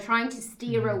 you know, trying to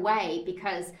steer away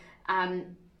because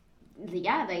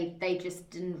they just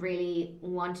didn't really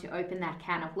want to open that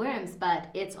can of worms, but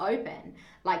it's open.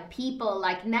 Like people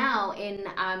like now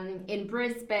in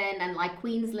Brisbane and like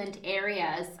Queensland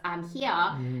areas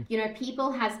here, you know,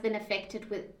 people has been affected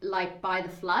with like by the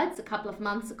floods a couple of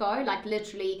months ago, like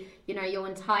literally, you know, your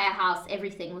entire house,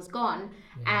 everything was gone.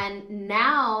 And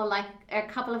now like a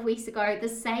couple of weeks ago, the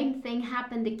same thing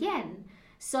happened again.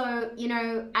 So, you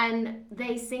know, and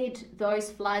they said those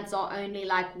floods are only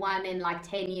like 1 in like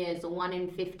 10 years or 1 in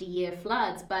 50-year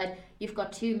floods, but you've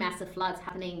got 2 massive floods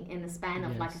happening in the span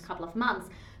of like a couple of months.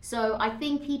 So I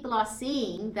think people are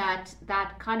seeing that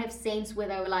kind of sense where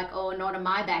they were like, oh, not in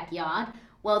my backyard.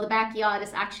 Well, the backyard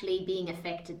is actually being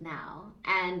affected now.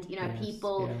 And, you know,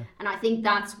 and I think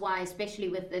that's why, especially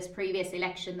with this previous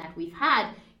election that we've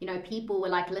had, you know, people were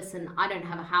like, listen, I don't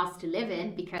have a house to live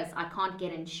in because I can't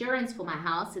get insurance for my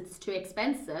house. It's too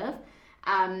expensive.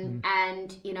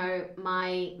 And, you know,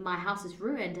 my house is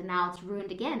ruined and now it's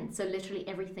ruined again. So literally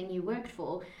everything you worked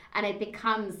for. And it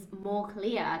becomes more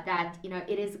clear that, you know,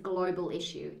 it is a global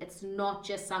issue. It's not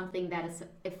just something that is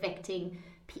affecting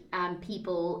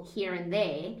people here and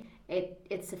there.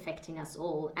 It's affecting us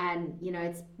all. And, you know,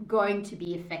 it's going to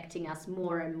be affecting us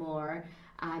more and more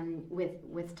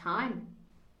with time.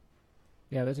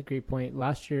 Yeah, that's a great point.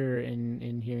 Last year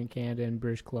in here in Canada, in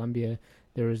British Columbia,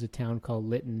 there was a town called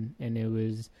Lytton, and it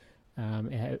was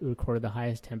it recorded the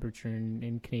highest temperature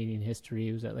in Canadian history.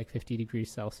 It was at like 50 degrees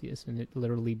Celsius, and it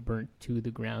literally burnt to the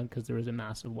ground because there was a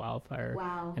massive wildfire.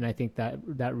 Wow. And I think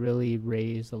that really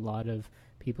raised a lot of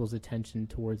people's attention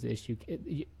towards the issue.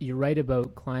 You're right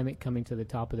about climate coming to the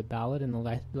top of the ballot in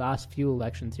the last few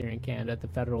elections here in Canada, at the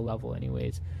federal level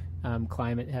anyways.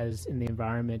 Climate in the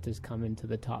environment has come into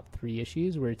the top 3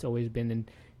 issues, where it's always been in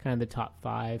kind of the top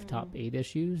 5, top 8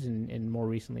 issues, and more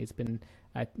recently it's been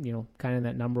at, you know, kind of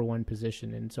that number 1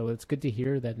 position. And so it's good to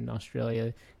hear that in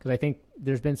Australia, because I think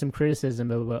there's been some criticism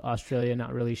about Australia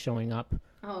not really showing up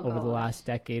over the last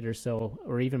decade or so,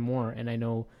 or even more. And I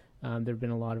know there have been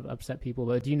a lot of upset people.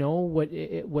 But do you know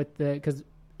because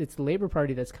it's the Labour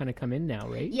Party that's kind of come in now,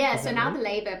 right? Yeah, so now the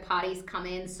Labour Party's come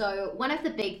in. So one of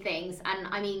the big things, and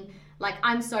I mean, like,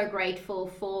 I'm so grateful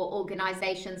for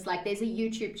organizations like, there's a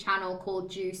YouTube channel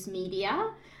called Juice Media,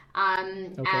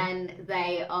 and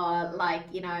they are like,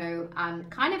 you know,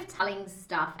 kind of telling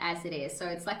stuff as it is. So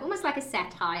it's like almost like a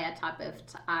satire type of,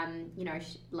 you know,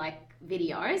 like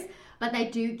videos, but they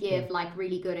do give like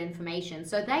really good information.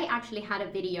 So they actually had a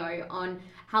video on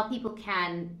how people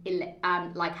can,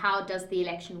 like, how does the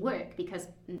election work? Because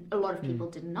a lot of people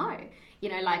didn't know, you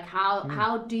know, like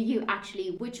how do you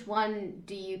actually, which one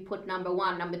do you put number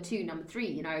 1, number 2, number 3,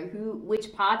 you know,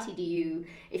 which party do you,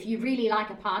 if you really like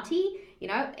a party,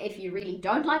 if you really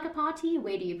don't like a party,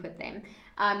 where do you put them?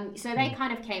 So they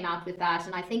kind of came out with that,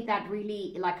 and I think that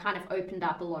really like kind of opened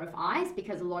up a lot of eyes,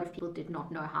 because a lot of people did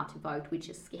not know how to vote, which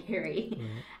is scary.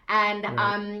 And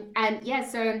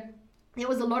so there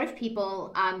was a lot of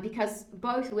people, because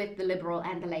both with the Liberal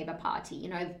and the Labour Party,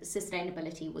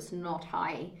 sustainability was not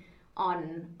high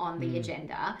on the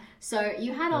agenda. So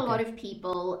you had a lot of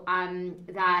people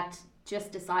that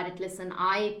just decided, listen,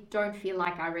 I don't feel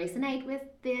like I resonate with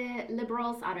the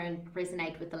Liberals, I don't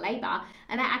resonate with the Labour,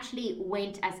 and they actually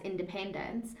went as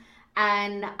independents.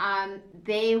 And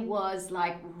there was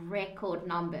like record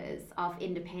numbers of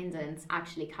independents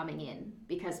actually coming in,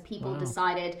 because people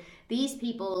decided, these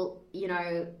people,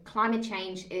 climate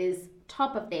change is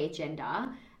top of their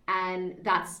agenda, and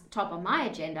that's top of my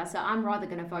agenda, so I'm rather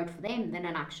going to vote for them than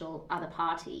an actual other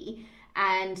party.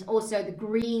 And also the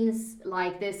Greens,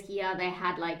 like this year, they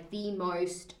had like the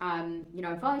most,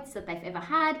 votes that they've ever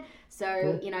had.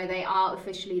 So, they are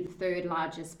officially the third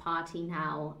largest party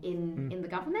now in the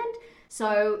government.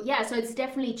 So, so it's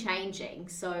definitely changing.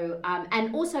 So,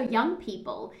 and also young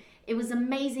people. It was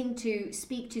amazing to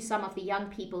speak to some of the young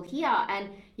people here and,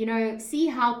 see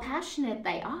how passionate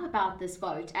they are about this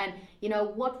vote and,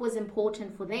 what was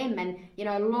important for them. And,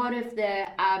 a lot of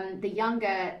the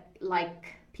younger,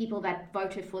 like, people that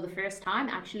voted for the first time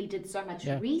actually did so much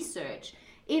research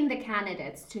in the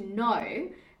candidates to know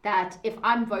that if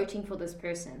I'm voting for this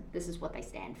person, this is what they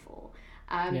stand for.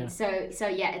 So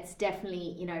it's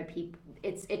definitely,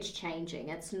 it's changing.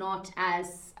 It's not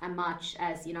as much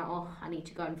as, I need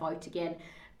to go and vote again.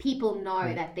 People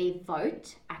know that their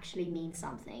vote actually means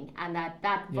something, and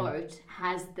that vote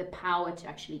has the power to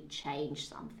actually change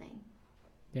something.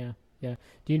 Yeah. Yeah.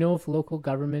 Do you know if local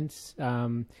governments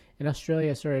in Australia,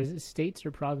 is it states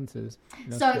or provinces?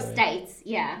 So states,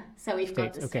 yeah. So we've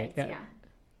got the states, yeah.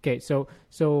 Okay,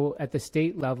 so at the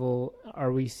state level,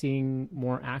 are we seeing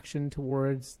more action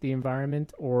towards the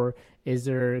environment, or is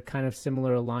there kind of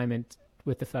similar alignment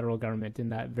with the federal government in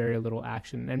that very little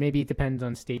action? And maybe it depends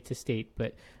on state to state,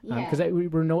 but because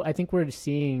I think we're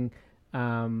seeing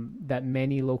that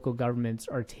many local governments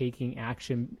are taking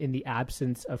action in the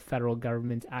absence of federal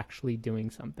government actually doing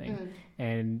something.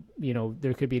 And,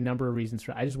 there could be a number of reasons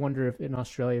for it. I just wonder if in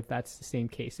Australia, if that's the same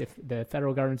case, if the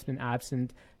federal government's been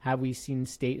absent, have we seen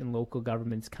state and local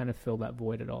governments kind of fill that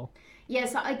void at all? Yeah,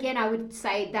 so again, I would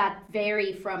say that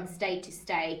vary from state to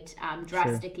state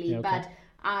drastically, Sure. Yeah,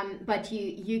 okay. But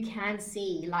you can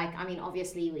see, like, I mean,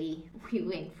 obviously we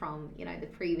went from, the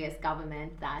previous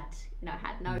government that,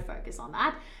 had no focus on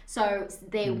that. So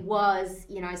there was,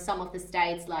 some of the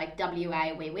states like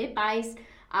WA where we're based,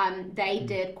 they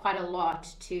did quite a lot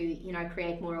to,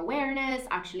 create more awareness,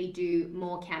 actually do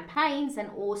more campaigns, and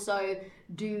also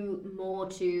do more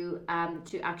to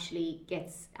actually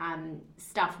get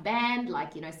stuff banned,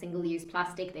 like, single-use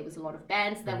plastic. There was a lot of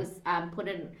bans that was put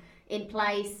in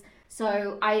place.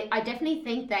 So I definitely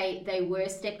think they were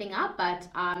stepping up, but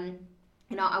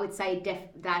I would say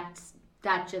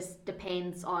that just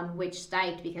depends on which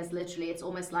state, because literally it's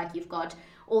almost like you've got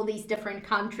all these different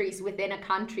countries within a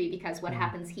country, because what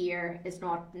happens here is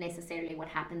not necessarily what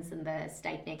happens in the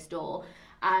state next door.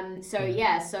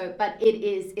 But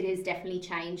it is definitely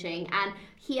changing. And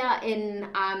here in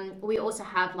we also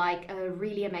have like a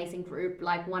really amazing group,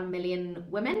 like 1 Million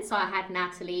Women. So I had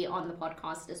Natalie on the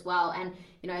podcast as well, and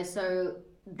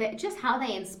just how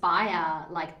they inspire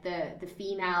like the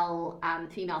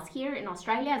females here in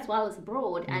Australia as well as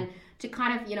abroad, and to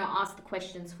kind of ask the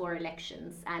questions for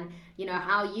elections, and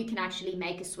how you can actually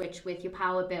make a switch with your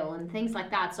power bill and things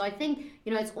like that. So I think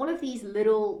it's all of these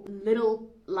little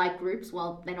like groups.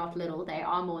 Well, they're not little; they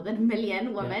are more than 1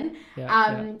 million women.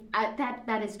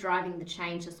 That is driving the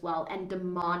change as well and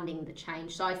demanding the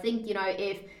change. So I think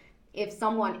if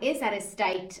someone is at a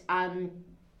state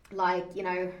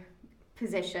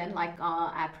position like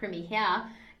our Premier here,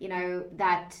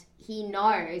 that he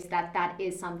knows that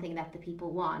is something that the people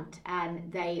want,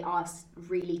 and they are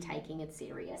really taking it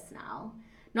serious now.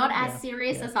 Not as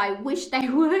serious as I wish they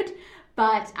would,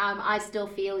 but I still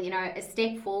feel, a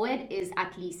step forward is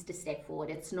at least a step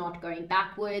forward. It's not going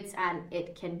backwards, and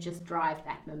it can just drive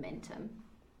that momentum.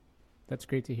 That's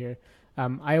great to hear.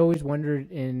 I always wondered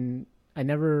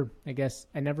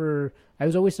I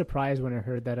was always surprised when I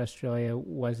heard that Australia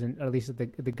wasn't, or at least at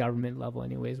the government level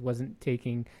anyways, wasn't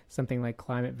taking something like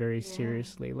climate very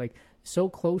seriously. Like, so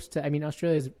close to,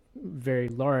 Australia is very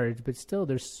large, but still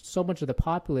there's so much of the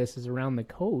populace is around the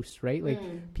coast, right? Like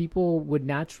people would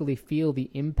naturally feel the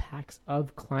impacts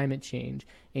of climate change.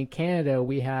 In Canada,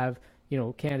 we have,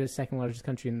 Canada's second largest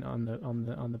country on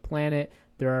the planet.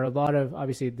 There are a lot of,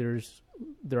 obviously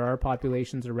there are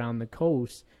populations around the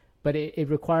coast, but it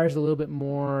requires a little bit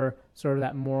more sort of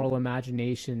that moral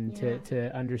imagination Yeah.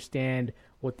 to understand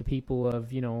what the people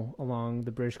of, along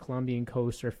the British Columbian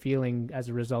coast are feeling as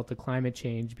a result of climate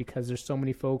change, because there's so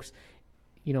many folks,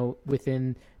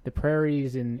 within the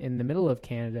prairies in the middle of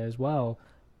Canada as well.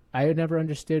 I had never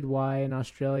understood why in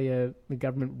Australia the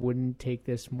government wouldn't take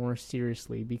this more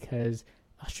seriously, because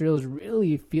Australia is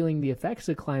really feeling the effects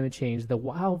of climate change. The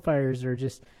wildfires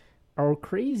are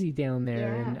crazy down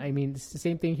there. Yeah. And I mean, it's the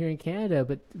same thing here in Canada,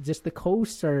 but just the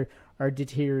coasts are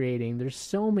deteriorating. There's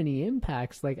so many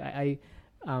impacts. Like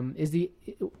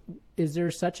is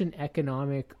there such an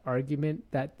economic argument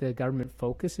that the government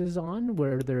focuses on,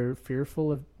 where they're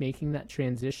fearful of making that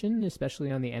transition,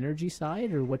 especially on the energy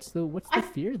side, or what's the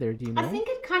fear there? Do you know? I think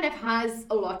it kind of has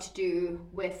a lot to do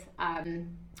with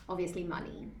obviously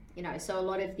money. So a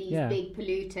lot of these big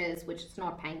polluters, which is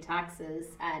not paying taxes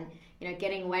and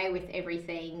getting away with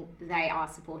everything, they are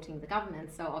supporting the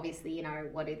government. So obviously,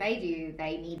 what do?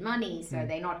 They need money, so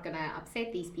they're not going to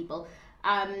upset these people.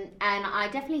 And I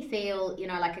definitely feel,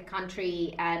 like a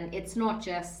country, and it's not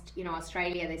just,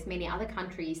 Australia, there's many other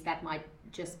countries that might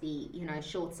just be,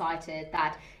 short-sighted,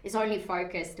 that is only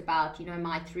focused about,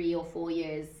 my 3 or 4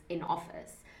 years in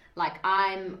office. Like,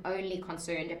 I'm only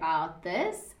concerned about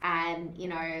this, and,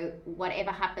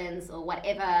 whatever happens or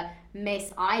whatever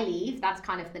mess I leave, that's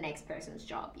kind of the next person's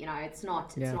job. It's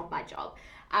not my job.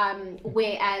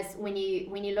 Whereas when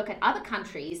you look at other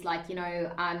countries, like,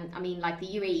 like the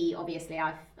UAE, obviously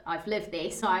I've lived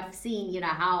there, so I've seen,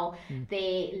 how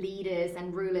their leaders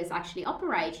and rulers actually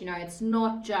operate. It's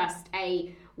not just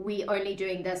we only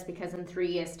doing this because in 3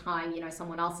 years' time,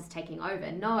 someone else is taking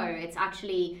over. No, it's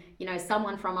actually,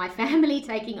 someone from my family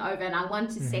taking over, and I want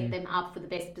to set them up for the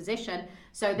best position.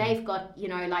 So they've got,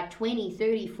 like 20,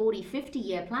 30, 40,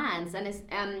 50-year plans, and it's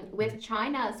with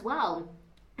China as well.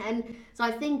 And so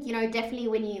I think, definitely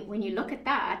when you look at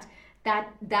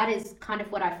that is kind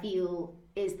of what I feel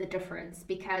is the difference,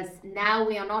 because now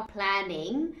we are not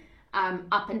planning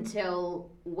up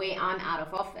until where I'm out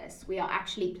of office. We are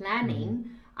actually planning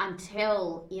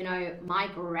until, my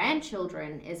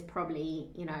grandchildren is probably,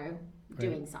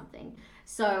 doing something.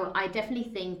 So I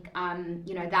definitely think,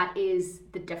 that is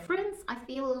the difference, I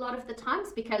feel, a lot of the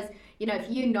times, because,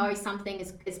 if something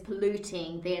is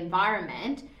polluting the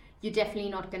environment, you're definitely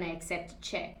not going to accept a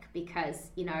check, because,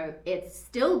 it's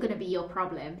still going to be your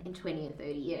problem in 20 or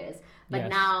 30 years. But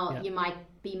now you might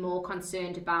be more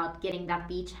concerned about getting that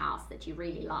beach house that you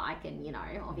really like. And,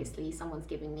 obviously someone's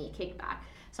giving me a kickback.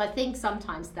 So I think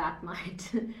sometimes that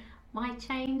might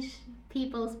change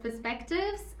people's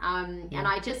perspectives. And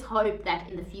I just hope that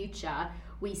in the future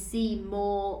we see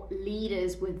more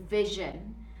leaders with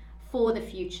vision for the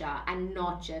future and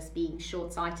not just being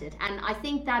short-sighted. And I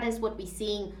think that is what we're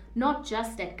seeing, not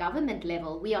just at government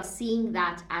level. We are seeing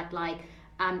that at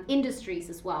industries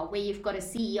as well, where you've got a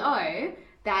CEO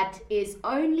that is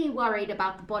only worried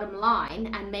about the bottom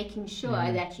line and making sure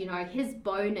that his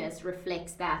bonus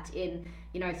reflects that in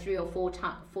 3 or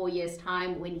 4 years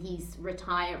time when he's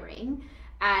retiring,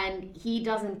 and he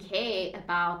doesn't care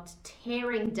about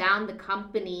tearing down the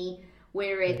company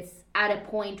where it's at a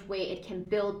point where it can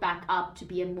build back up to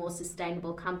be a more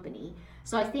sustainable company.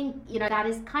 So I think, that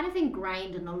is kind of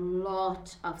ingrained in a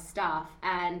lot of stuff.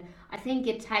 And I think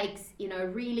it takes,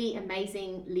 really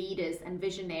amazing leaders and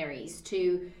visionaries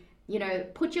to,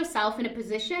 put yourself in a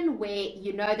position where,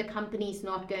 the company's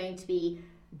not going to be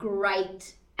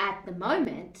great at the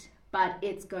moment, but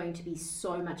it's going to be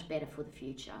so much better for the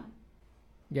future.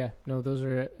 Yeah, no, those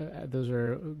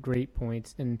are great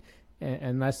points. And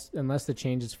unless the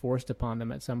change is forced upon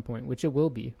them at some point, which it will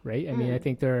be, right? I mean, I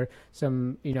think there are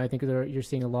some, you're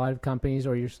seeing a lot of companies,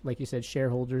 or like you said,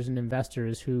 shareholders and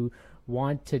investors who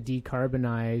want to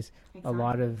decarbonize a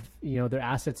lot of, their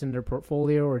assets in their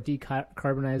portfolio, or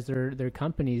decarbonize their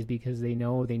companies, because they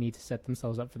know they need to set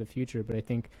themselves up for the future. But I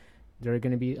think there are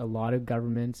going to be a lot of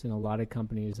governments and a lot of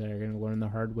companies that are going to learn the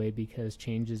hard way, because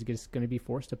change is just going to be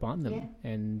forced upon them.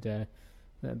 Yeah. And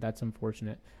that's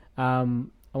unfortunate.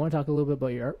 I want to talk a little bit about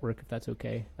your artwork, if that's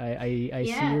okay. I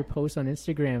see your posts on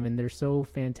Instagram, and they're so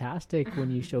fantastic when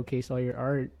you showcase all your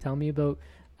art. Tell me about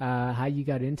how you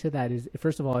got into that.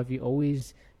 First of all, have you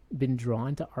always been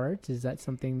drawn to art? Is that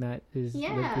something that is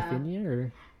lived within you?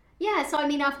 Or? Yeah, so I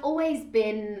mean, I've always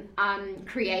been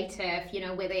creative,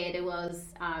 whether it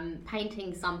was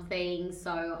painting something.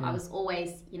 So I was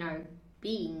always,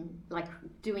 being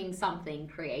doing something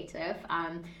creative.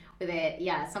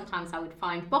 Sometimes I would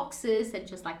find boxes and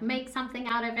just make something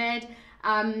out of it.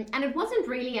 And it wasn't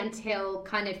really until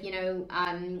kind of,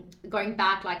 going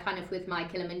back kind of with my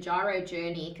Kilimanjaro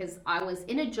journey, because I was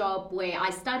in a job where I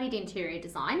studied interior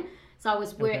design. So I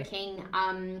was working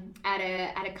at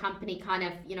a company, kind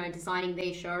of, you know, designing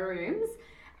their showrooms,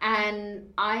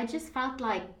 and I just felt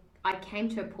like I came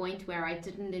to a point where I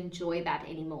didn't enjoy that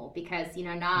anymore, because, you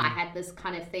know, now I had this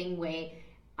kind of thing where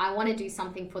I want to do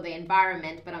something for the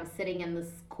environment, but I'm sitting in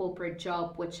this corporate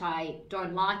job which I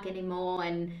don't like anymore,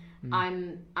 and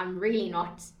I'm really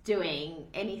not doing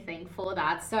anything for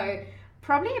that. So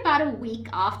probably about a week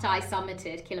after I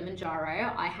summited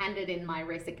Kilimanjaro, I handed in my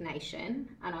resignation,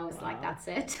 and I was like, that's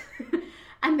it.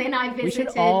 And then I visited. We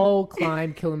should all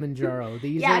climb Kilimanjaro.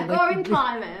 These yeah, are go like, and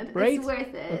climb it. Right? It's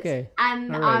worth it. Okay.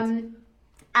 And all right.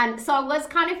 and so I was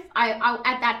kind of, I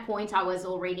at that point I was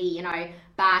already, you know,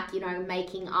 back, you know,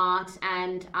 making art,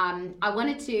 and I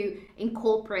wanted to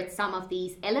incorporate some of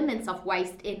these elements of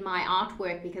waste in my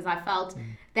artwork, because I felt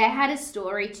they had a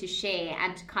story to share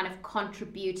and to kind of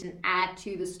contribute and add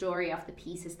to the story of the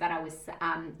pieces that I was,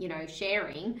 you know,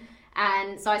 sharing.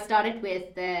 And so I started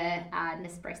with the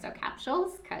Nespresso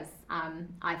capsules, because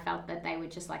I felt that they were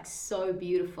just like so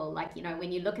beautiful. Like, you know,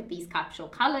 when you look at these capsule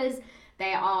colors,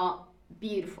 they are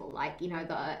beautiful, like, you know,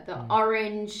 the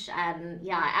orange, and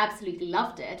yeah, I absolutely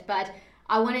loved it. But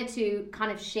I wanted to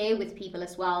kind of share with people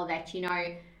as well that, you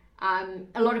know,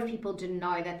 a lot of people didn't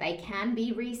know that they can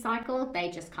be recycled.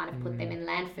 They just kind of put them in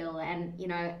landfill, and, you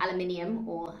know, aluminium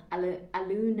or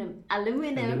aluminum,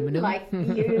 like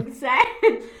you say,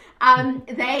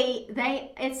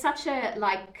 they it's such a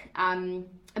like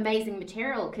amazing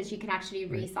material, because you can actually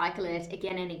recycle it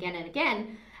again and again and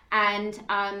again.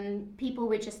 And people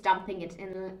were just dumping it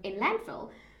in landfill.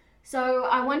 So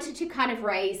I wanted to kind of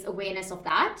raise awareness of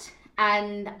that.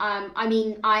 And I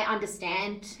mean, I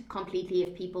understand completely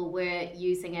if people were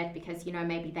using it because, you know,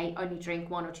 maybe they only drink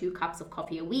 1 or 2 cups of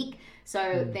coffee a week.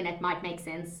 So then it might make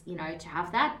sense, you know, to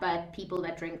have that. But people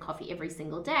that drink coffee every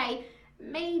single day,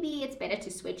 maybe it's better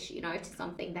to switch, you know, to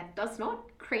something that does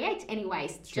not create any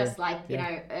waste. Sure. Just like, you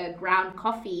know, ground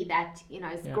coffee that, you know,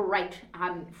 is great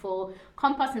for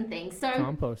compost and things. So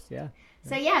compost,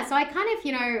 So I kind of,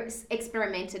 you know,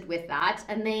 experimented with that.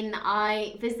 And then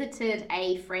I visited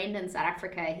a friend in South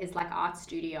Africa, his like art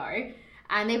studio.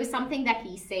 And there was something that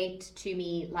he said to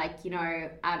me, like, you know,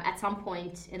 at some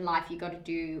point in life, you got to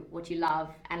do what you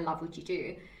love and love what you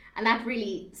do. And that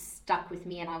really stuck with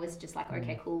me. And I was just like,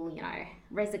 okay, cool, you know,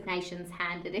 resignation's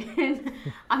handed in.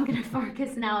 I'm going to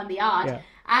focus now on the art. Yeah.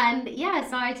 And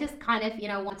so I just kind of, you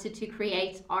know, wanted to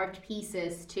create art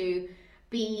pieces to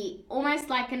be almost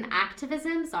like an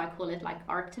activism. So I call it like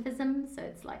artivism. So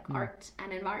it's like art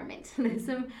and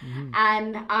environmentalism,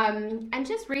 and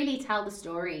just really tell the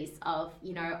stories of,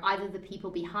 you know, either the people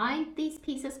behind these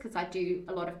pieces, because I do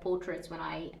a lot of portraits when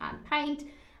I paint,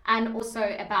 and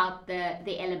also about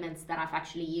the elements that I've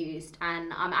actually used.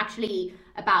 And I'm actually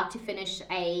about to finish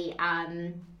a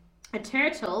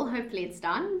turtle. Hopefully it's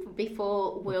done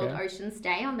before World Oceans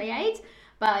Day on the 8th.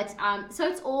 But so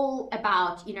it's all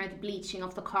about, you know, the bleaching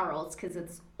of the corals, because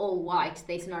it's all white.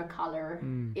 There's no color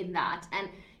in that. And,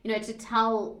 you know, to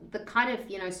tell the kind of,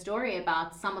 you know, story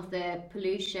about some of the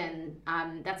pollution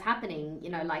that's happening,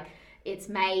 you know, like it's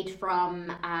made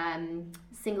from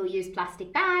single-use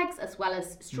plastic bags as well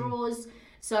as straws.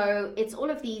 So it's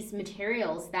all of these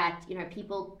materials that, you know,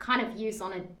 people kind of use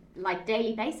on a like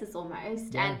daily basis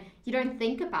almost, and you don't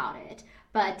think about it.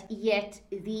 But yet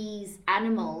these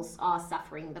animals are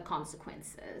suffering the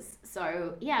consequences.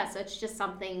 So so it's just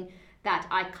something that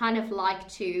I kind of like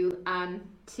to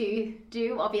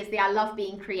do. Obviously, I love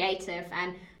being creative,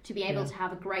 and to be able to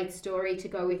have a great story to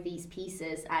go with these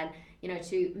pieces, and, you know,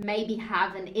 to maybe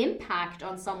have an impact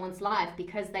on someone's life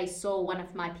because they saw one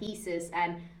of my pieces,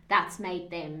 and that's made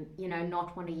them, you know,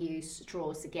 not want to use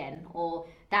straws again, or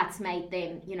that's made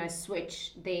them, you know,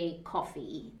 switch their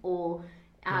coffee, or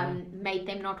made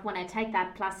them not want to take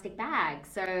that plastic bag.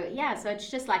 So so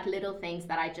it's just like little things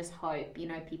that I just hope, you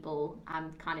know, people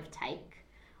kind of take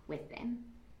with them.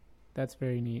 That's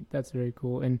very neat. That's very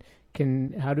cool. And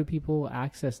how do people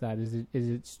access that? Is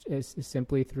it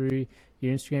simply through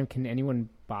your Instagram? Can anyone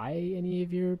buy any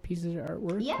of your pieces of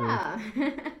artwork?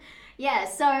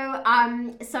 So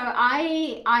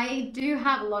I do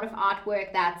have a lot of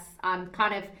artwork that's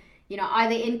kind of, you know,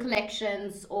 either in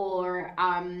collections or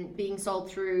being sold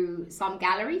through some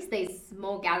galleries. There's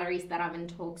more galleries that I'm in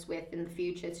talks with in the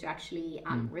future to actually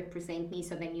represent me.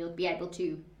 So then you'll be able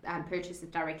to purchase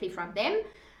it directly from them.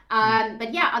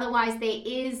 But otherwise there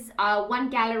is one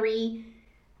gallery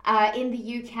in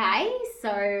the UK.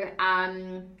 So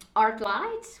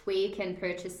Artlight, where you can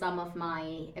purchase some of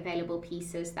my available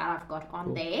pieces that I've got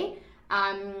on there.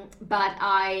 But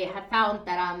I have found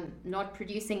that I'm not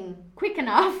producing quick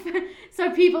enough.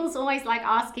 So people's always like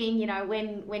asking,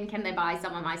 when can they buy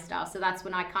some of my stuff? So that's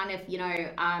when I kind of,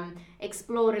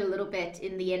 explored a little bit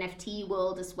in the NFT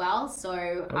world as well.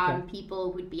 So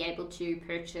people would be able to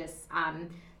purchase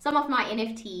some of my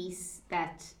NFTs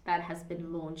that has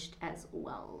been launched as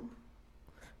well.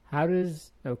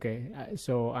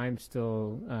 So I'm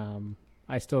still,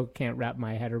 I still can't wrap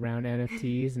my head around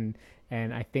NFTs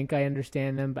and I think I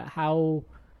understand them, but how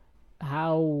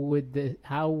would an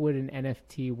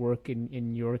NFT work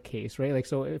in your case, right? Like,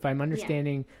 so if I'm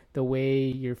understanding the way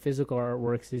your physical art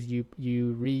works is you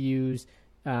reuse,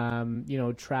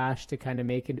 trash to kind of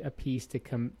make it a piece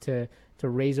to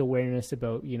raise awareness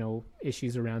about,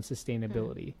 issues around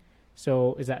sustainability.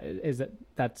 So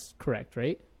that's correct,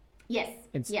 right? Yes.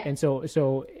 And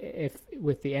so if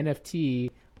with the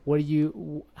NFT,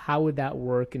 how would that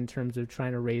work in terms of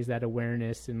trying to raise that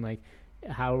awareness, and like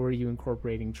how are you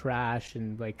incorporating trash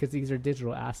and like, because these are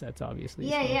digital assets obviously.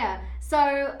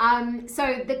 So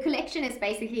the collection is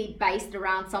basically based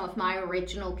around some of my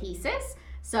original pieces.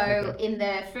 So in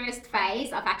the first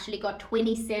phase I've actually got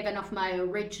 27 of my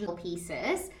original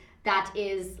pieces that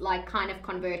is like kind of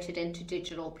converted into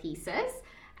digital pieces.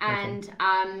 And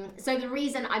so the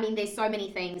reason, there's so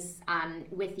many things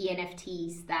with the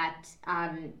NFTs that,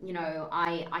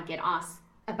 I get asked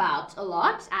about a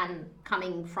lot, and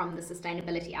coming from the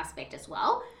sustainability aspect as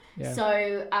well. Yeah.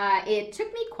 So it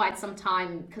took me quite some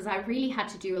time because I really had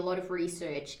to do a lot of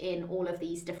research in all of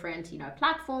these different,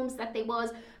 platforms that there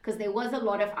was, because there was a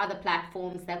lot of other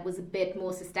platforms that was a bit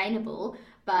more sustainable.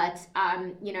 But,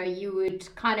 you would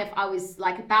I was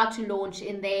like about to launch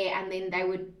in there, and then they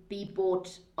would be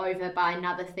bought over by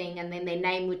another thing, and then their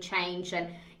name would change. And,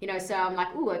 so I'm like,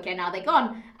 oh, okay, now they're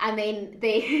gone. And then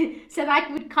so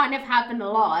that would kind of happen a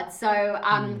lot. So,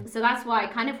 so that's why I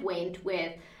kind of went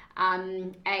with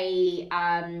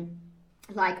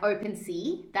like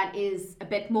OpenSea that is a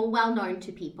bit more well known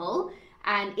to people.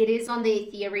 And it is on the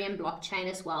Ethereum blockchain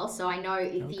as well. So I know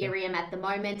Ethereum at the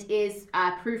moment is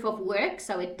proof of work.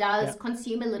 So it does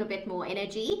consume a little bit more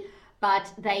energy,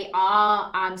 but they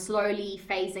are slowly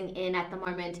phasing in at the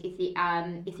moment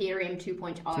Ethereum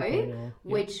 2.0,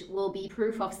 which will be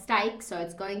proof of stake. So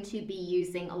it's going to be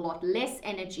using a lot less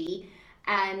energy.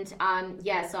 And so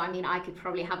I could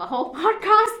probably have a whole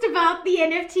podcast about the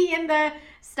NFT and the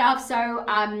stuff. So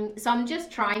I'm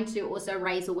just trying to also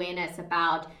raise awareness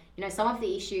about some of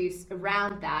the issues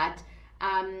around that,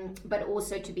 but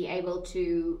also to be able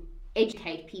to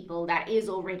educate people that is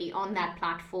already on that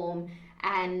platform,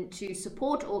 and to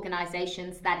support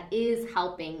organizations that is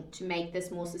helping to make this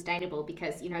more sustainable.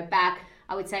 Because back,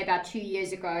 I would say about 2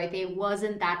 years ago, there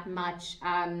wasn't that much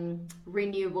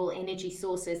renewable energy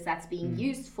sources that's being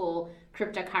used for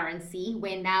cryptocurrency,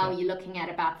 where now you're looking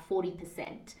at about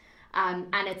 40%, and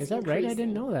it's is that increasing. Right? I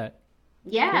didn't know that.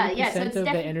 Yeah. So it's of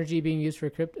the energy being used for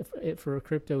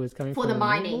crypto is coming for from the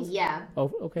mining. renewables? Yeah.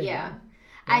 Oh, okay. Yeah.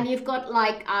 And you've got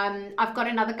like I've got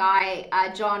another guy,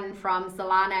 John from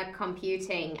Solana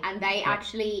Computing, and they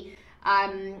actually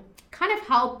kind of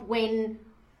help when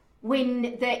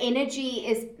the energy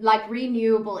is like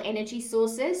renewable energy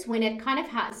sources, when it kind of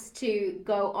has to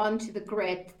go onto the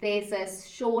grid, there's a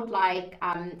short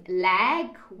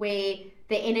lag where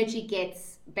the energy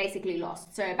gets basically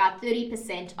lost. So about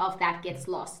 30% of that gets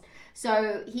lost.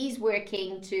 So he's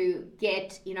working to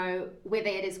get, whether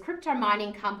it is crypto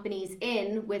mining companies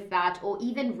in with that, or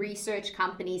even research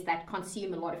companies that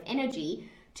consume a lot of energy,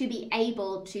 to be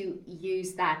able to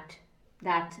use that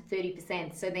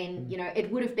 30%. So then, it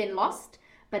would have been lost,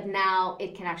 but now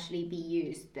it can actually be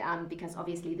used, because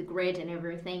obviously the grid and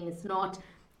everything is not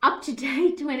up to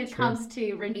date when it comes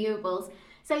to renewables.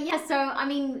 So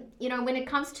when it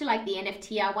comes to like the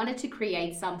NFT, I wanted to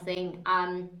create something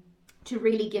to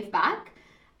really give back.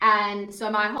 And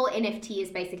so my whole NFT is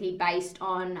basically based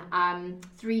on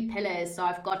 3 pillars. So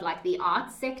I've got like the art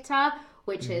sector,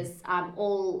 which is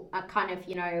all kind of,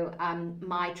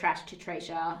 my trash to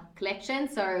treasure collection.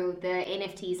 So the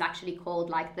NFT is actually called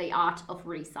like the art of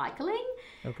recycling.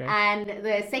 Okay. And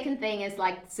the second thing is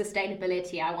like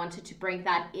sustainability. I wanted to bring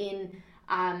that in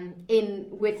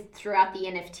with throughout the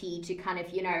NFT to kind of,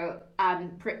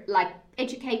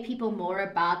 educate people more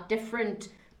about different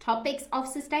topics of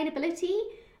sustainability.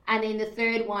 And then the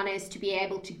third one is to be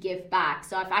able to give back.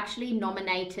 So I've actually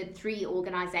nominated 3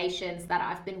 organizations that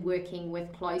I've been working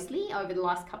with closely over the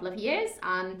last couple of years,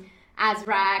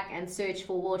 ASRAC and Search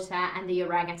for Water and the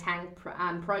Orangutan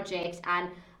Project. And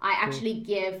I actually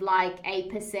give like a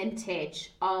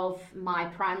percentage of my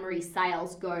primary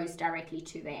sales goes directly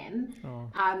to them.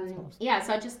 Awesome.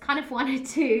 So I just kind of wanted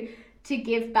to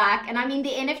give back. And I mean, the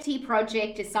NFT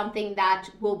project is something that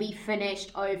will be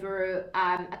finished over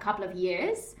a couple of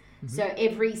years. So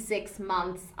every 6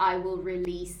 months, I will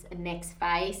release a next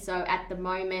phase. So at the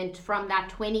moment, from that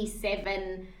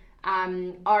 27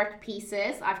 art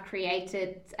pieces, I've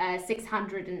created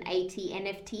 680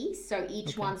 NFTs. So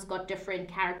each one's got different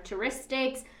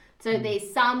characteristics. So there's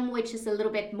some which is a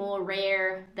little bit more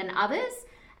rare than others.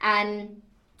 And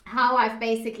how I've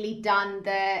basically done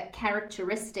the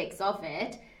characteristics of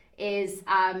it is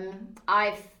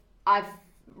I've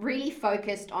really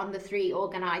focused on the 3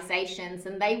 organizations,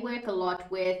 and they work a lot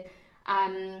with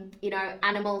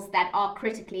animals that are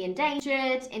critically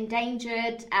endangered,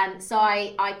 and so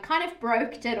I kind of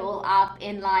broke it all up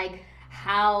in like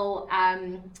how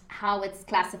it's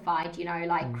classified,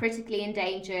 like critically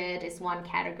endangered is one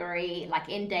category, like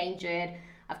endangered.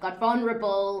 I've got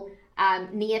vulnerable,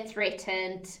 near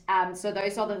threatened, so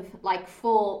those are the like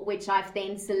 4 which I've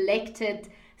then selected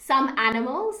some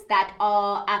animals that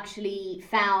are actually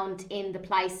found in the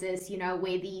places,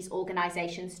 where these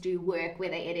organizations do work,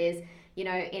 whether it is, in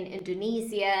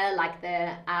Indonesia, like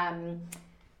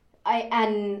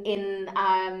and in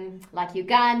like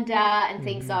Uganda and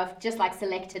things. So I've just like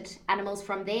selected animals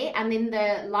from there. And then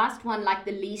the last one, like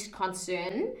the least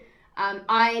concern,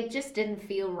 I just didn't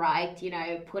feel right,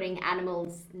 putting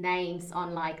animals' names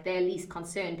on like their least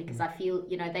concern, because I feel,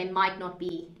 they might not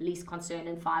be least concern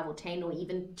in 5 or 10 or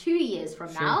even 2 years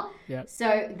from now. Yep.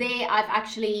 So there I've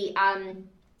actually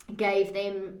gave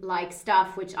them like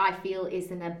stuff which I feel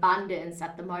is in abundance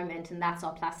at the moment, and that's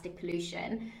our plastic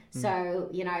pollution. So,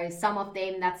 some of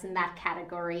them that's in that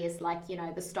category is like,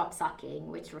 the stop sucking,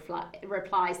 which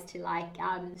replies to like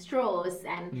straws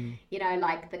and,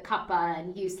 like the cuppa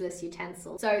and useless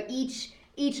utensils. So each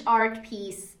art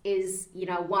piece is,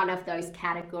 one of those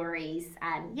categories.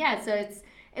 And yeah, so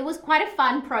it was quite a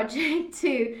fun project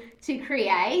to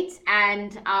create,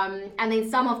 and then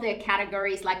some of the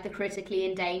categories like the critically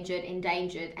endangered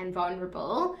and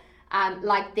vulnerable,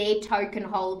 like their token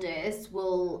holders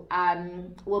will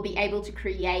be able to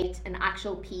create an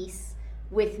actual piece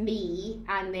with me,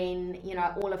 and then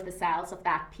all of the sales of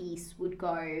that piece would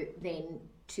go then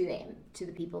to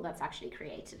the people that's actually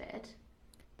created it.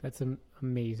 That's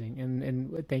amazing,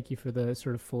 and thank you for the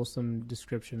sort of fulsome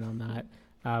description on that.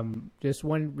 Just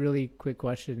one really quick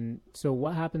question. So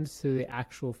what happens to the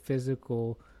actual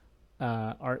physical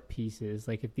art pieces?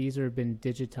 Like if these have been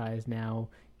digitized now,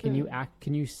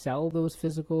 can you sell those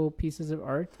physical pieces of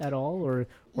art at all, or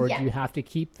Yeah. do you have to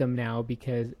keep them now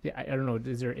because I don't know,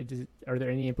 are there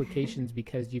any implications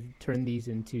because you've turned these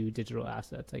into digital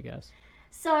assets, I guess?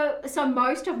 So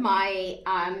most of my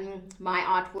my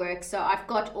artwork, so I've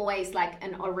got always like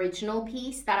an original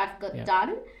piece that I've got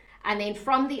done. And then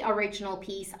from the original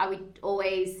piece, I would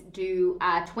always do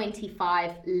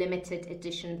 25 limited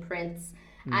edition prints.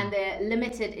 And the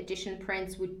limited edition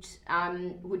prints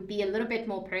would be a little bit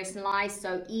more personalized.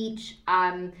 So each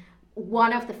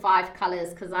one of the 5 colors,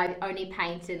 because I only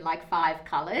paint in like 5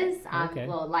 colors,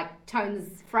 well, like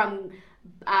tones from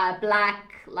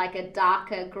black, like a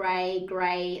darker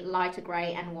gray, lighter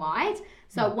gray, and white.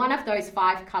 So one of those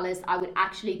 5 colors I would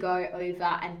actually go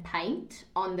over and paint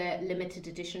on the limited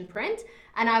edition print.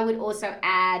 And I would also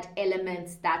add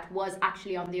elements that was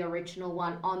actually on the original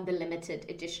one on the limited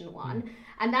edition one.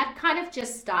 And that kind of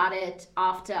just started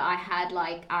after I had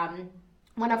like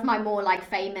one of my more like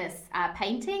famous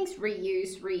paintings,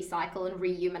 Reuse, Recycle, and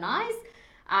Rehumanize.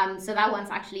 So that one's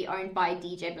actually owned by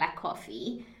DJ Black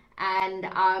Coffee. And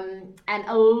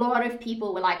a lot of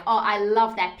people were like, "Oh, I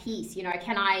love that piece.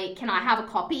 Can I have a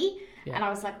copy?" Yeah. And I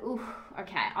was like, "Ooh,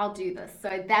 okay, I'll do this."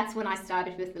 So that's when I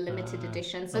started with the limited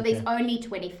edition. So there's only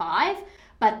 25,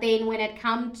 but then when it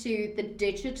comes to the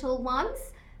digital ones,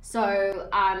 so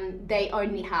they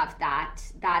only have that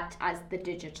as the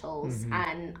digitals,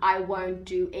 and I won't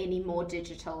do any more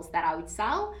digitals that I would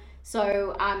sell.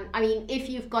 So, I mean, if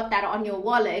you've got that on your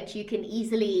wallet, you can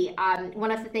easily,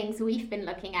 one of the things we've been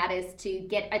looking at is to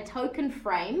get a token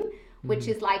frame, which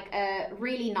is like a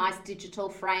really nice digital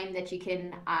frame that you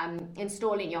can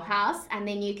install in your house, and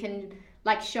then you can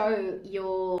like show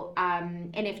your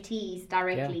NFTs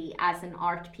directly as an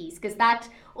art piece, because that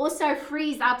also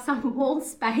frees up some wall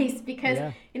space, because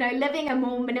living a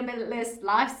more minimalist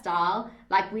lifestyle,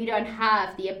 like we don't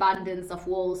have the abundance of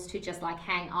walls to just like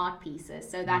hang art pieces,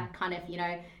 so that kind of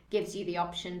gives you the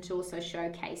option to also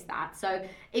showcase that. So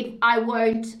I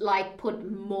won't like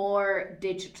put more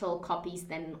digital copies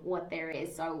than what there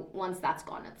is, so once that's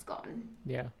gone, it's gone.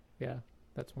 Yeah,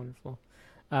 that's wonderful.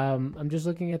 I'm just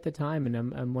looking at the time, and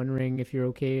I'm wondering if you're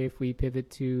okay if we pivot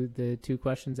to the 2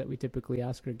 questions that we typically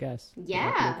ask our guests.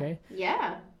 Yeah. Okay.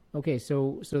 Yeah. Okay,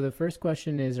 so the first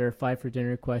question is our five for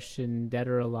dinner question: dead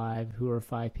or alive? Who are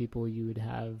five people you would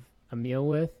have a meal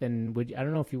with, and I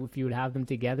don't know if you would have them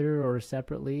together or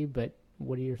separately, but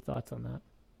what are your thoughts on that?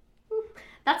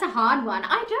 That's a hard one.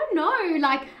 I don't know,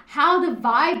 like how the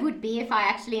vibe would be if I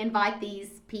actually invite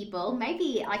these people.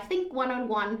 Maybe I think one on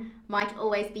one might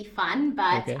always be fun,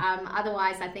 but Okay.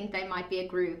 otherwise, I think they might be a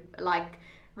group like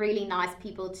really nice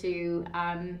people to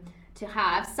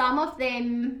have. Some of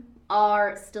them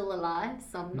are still alive,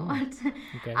 some Mm, not.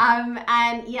 okay.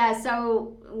 And yeah,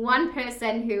 so one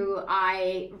person who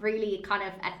I really kind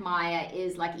of admire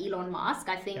is like Elon Musk.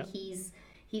 I think Yep.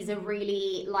 he's a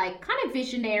really like kind of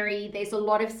visionary. There's a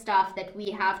lot of stuff that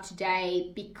we have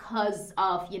today because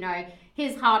of, you know,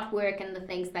 his hard work and the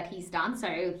things that he's done.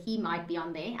 So he might be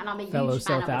on there. And I'm a Fellow huge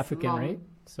fan South of his African, right? long.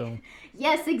 So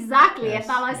Yes, exactly. A yes,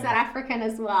 fellow yeah, South African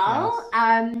as yes. well.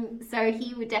 So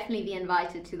he would definitely be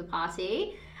invited to the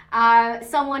party.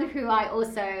 Someone who I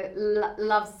also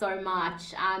love so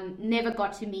much, never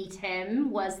got to meet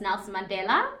him, was Nelson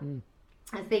Mandela. Mm,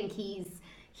 I think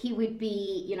he would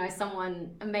be, you know,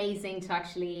 someone amazing to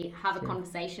actually have a sure.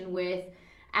 conversation with.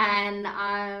 And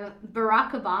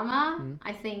Barack Obama, Mm,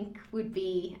 I think, would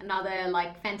be another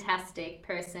like fantastic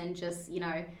person. Just, you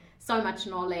know, so much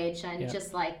knowledge and yeah.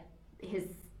 just like his,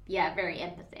 yeah, very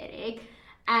empathetic.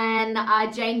 And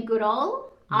Jane Goodall,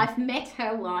 Mm. I've met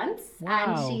her once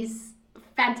and Wow. she's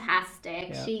fantastic.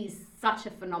 Yeah. She's such a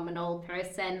phenomenal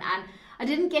person. And I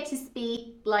didn't get to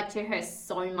speak like to her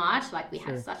so much. Like we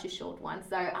had Sure. such a short one.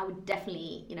 So I would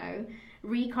definitely, you know,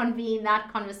 reconvene that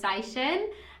conversation.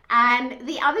 And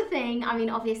the other thing, I mean,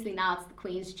 obviously now it's the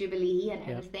Queen's Jubilee and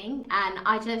Yeah. everything. And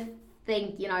I just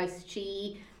think, you know,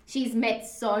 she's met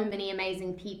so many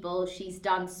amazing people. She's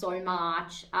done so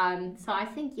much. So I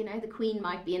think, you know, the Queen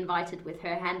might be invited with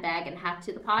her handbag and hat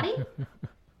to the party.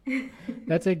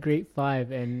 That's a great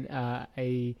five, and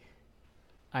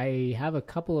I have a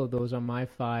couple of those on my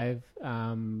five.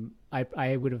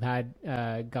 I would have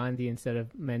had Gandhi instead of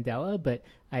Mandela, but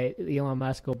Elon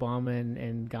Musk, Obama,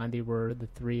 and Gandhi were the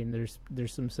three, and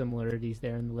there's some similarities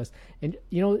there in the list. And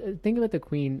you know, think about the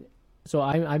Queen. So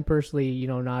I'm personally, you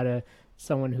know, not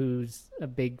someone who's a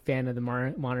big fan of the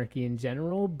monarchy in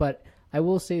general, but I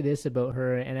will say this about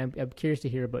her, and I'm curious to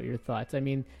hear about your thoughts. I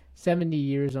mean, 70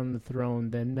 years on the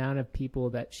throne, the amount of people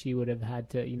that she would have had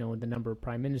to, you know, the number of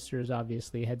prime ministers,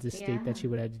 obviously, heads of Yeah. state that she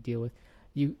would have had to deal with.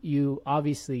 You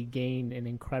obviously gain an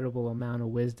incredible amount of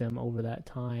wisdom over that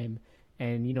time.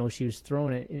 And, you know, she was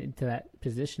thrown into that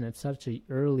position at such an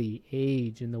early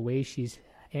age, and the way she's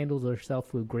handled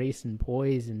herself with grace and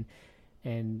poise, and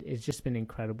it's just been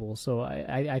incredible. So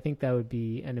I think that would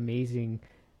be an amazing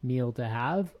meal to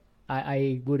have.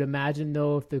 I would imagine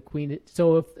though, if the Queen,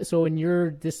 so in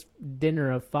your this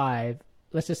dinner of five,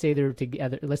 let's just say they're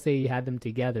together. Let's say you had them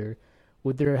together.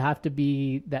 Would there have to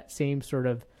be that same sort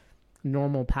of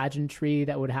normal pageantry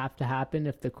that would have to happen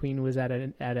if the Queen was at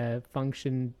a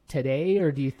function today,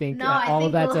 or do you think No, I all of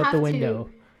think that's we'll out the have window?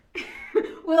 to.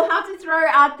 We'll have to throw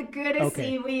out the courtesy.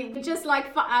 Okay. We just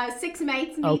like six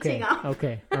mates meeting Okay. up.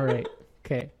 Okay. All right.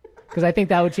 Okay. Because I think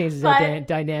that would change the But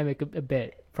dynamic a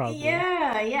bit, probably.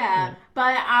 yeah, Yeah. yeah.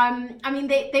 But I mean,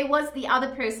 there was the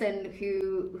other person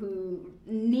who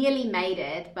nearly made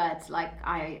it, but like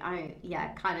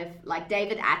yeah, kind of like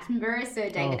David Attenborough. So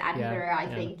David Oh, yeah, Attenborough, I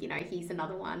yeah. think, you know, he's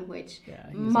another one which Yeah,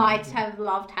 he's might amazing. have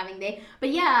loved having there. But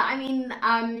yeah, I mean,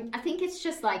 I think it's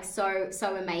just like so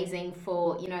amazing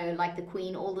for, you know, like the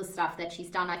Queen, all the stuff that she's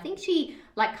done. I think she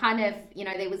like kind of, you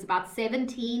know, there was about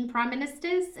 17 prime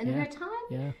ministers in Yeah. her time.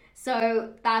 Yeah.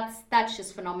 So that's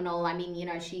just phenomenal. I mean, you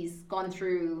know, she's gone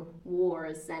through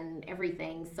wars and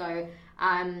everything. So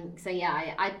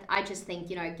yeah, I just think,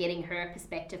 you know, getting her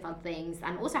perspective on things,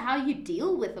 and also how you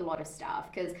deal with a lot of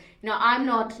stuff, because, you know, I'm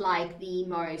not like the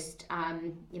most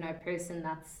you know, person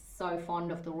that's so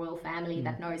fond of the royal family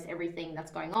that knows everything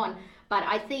that's going on. But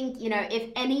I think, you know,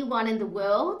 if anyone in the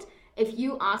world, if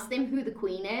you ask them who the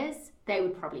Queen is, they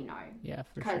would probably know, Yeah,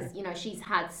 for because sure. you know, she's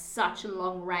had such a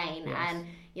long reign, Yes. and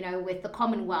you know, with the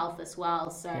Commonwealth as well.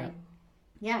 So Yeah.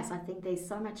 yes, I think there's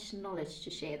so much knowledge to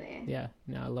share there. Yeah.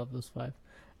 No, I love those five.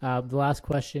 The last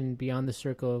question, beyond the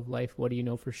circle of life, what do you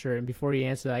know for sure? And before you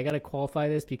answer that, I got to qualify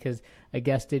this, because a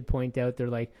guest did point out, they're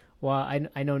like, well,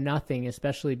 I know nothing,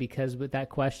 especially because with that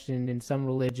question, in some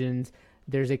religions,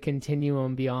 there's a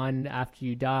continuum beyond after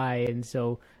you die. And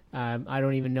so I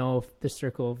don't even know if the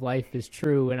circle of life is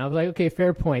true. And I was like, okay,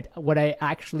 fair point. What I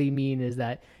actually mean is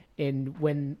that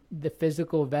when the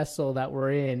physical vessel that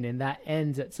we're in, and that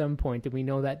ends at some point, and we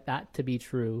know that to be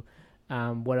true,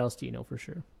 what else do you know for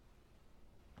sure?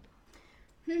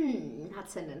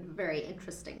 That's a very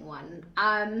interesting one.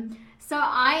 So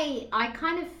I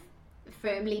kind of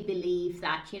firmly believe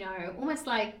that, almost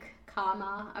like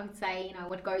karma, I would say,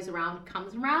 what goes around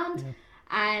comes around. Yeah.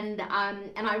 And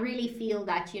I really feel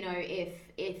that,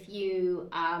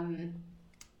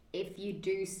 if you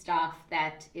do stuff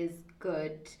that is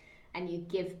good and you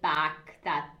give back,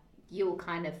 that you'll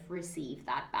kind of receive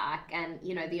that back. And,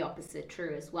 the opposite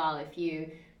true as well. If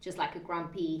you just like a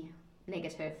grumpy,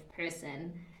 negative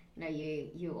person,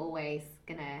 you're always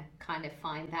gonna kind of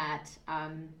find that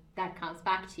that comes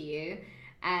back to you.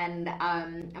 And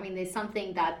there's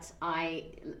something that I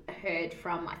heard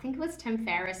from, I think it was Tim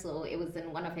Ferriss, or it was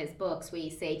in one of his books, where he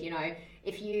said,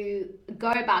 if you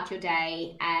go about your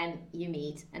day and you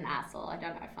meet an asshole, I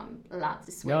don't know if I'm allowed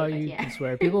to swear. No, you can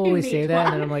swear. People always say that,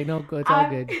 and then I'm like, no, it's all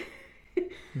good.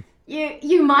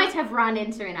 You might have run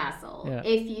into an asshole. Yeah.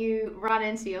 If you run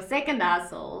into your second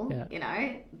asshole, Yeah.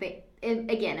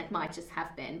 again, it might just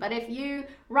have been. But if you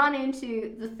run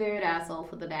into the third asshole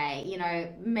for the day,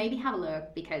 maybe have a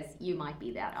look, because you might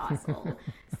be that asshole.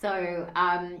 So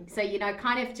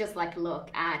kind of just like look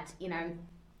at,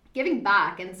 giving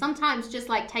back, and sometimes just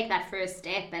like take that first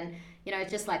step and,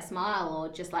 just like smile, or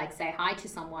just like say hi to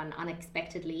someone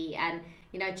unexpectedly, and,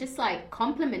 just like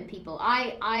compliment people.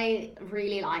 I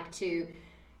really like to,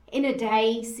 in a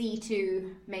day, see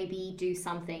to maybe do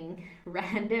something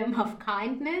random of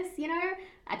kindness,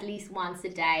 at least once a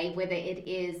day, whether it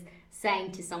is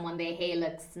saying to someone their hair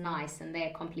looks nice and they're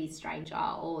a complete stranger,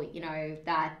 or,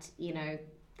 that,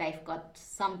 they've got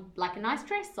some, like, a nice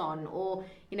dress on, or,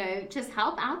 just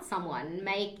help out someone,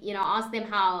 ask them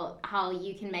how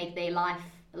you can make their life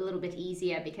a little bit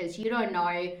easier, because you don't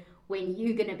know when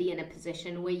you're going to be in a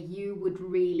position where you would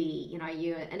really,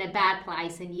 you're in a bad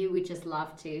place, and you would just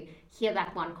love to hear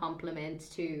that one compliment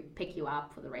to pick you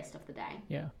up for the rest of the day.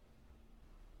 Yeah.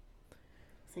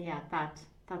 So yeah,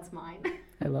 that's mine.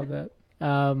 I love that.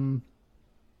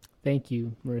 Thank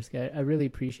you, Mariska. I really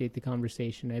appreciate the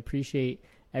conversation. I appreciate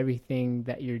everything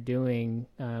that you're doing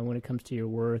when it comes to your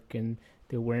work and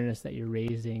the awareness that you're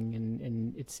raising,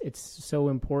 and it's so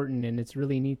important, and it's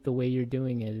really neat the way you're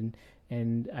doing it,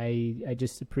 and I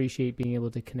just appreciate being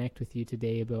able to connect with you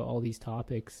today about all these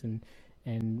topics,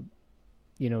 and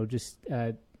just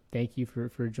thank you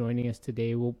for joining us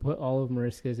today. We'll put all of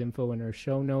Mariska's info in our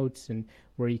show notes, and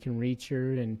where you can reach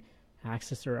her and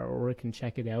access her artwork and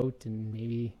check it out, and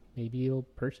maybe you'll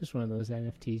purchase one of those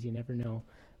NFTs. You never know.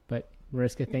 But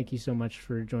Mariska, thank you so much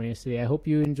for joining us today. I hope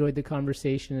you enjoyed the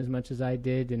conversation as much as I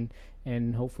did,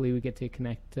 and hopefully we get to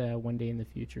connect one day in the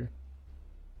future.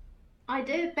 I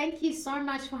did. Thank you so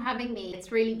much for having me.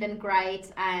 It's really been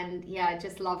great, and yeah, I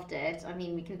just loved it. I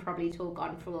mean, we can probably talk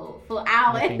on for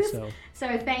hours. I think so.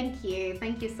 So thank you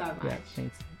so much. Yeah,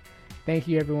 thanks. Thank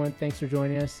you, everyone. Thanks for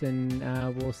joining us, and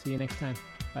we'll see you next time.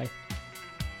 Bye.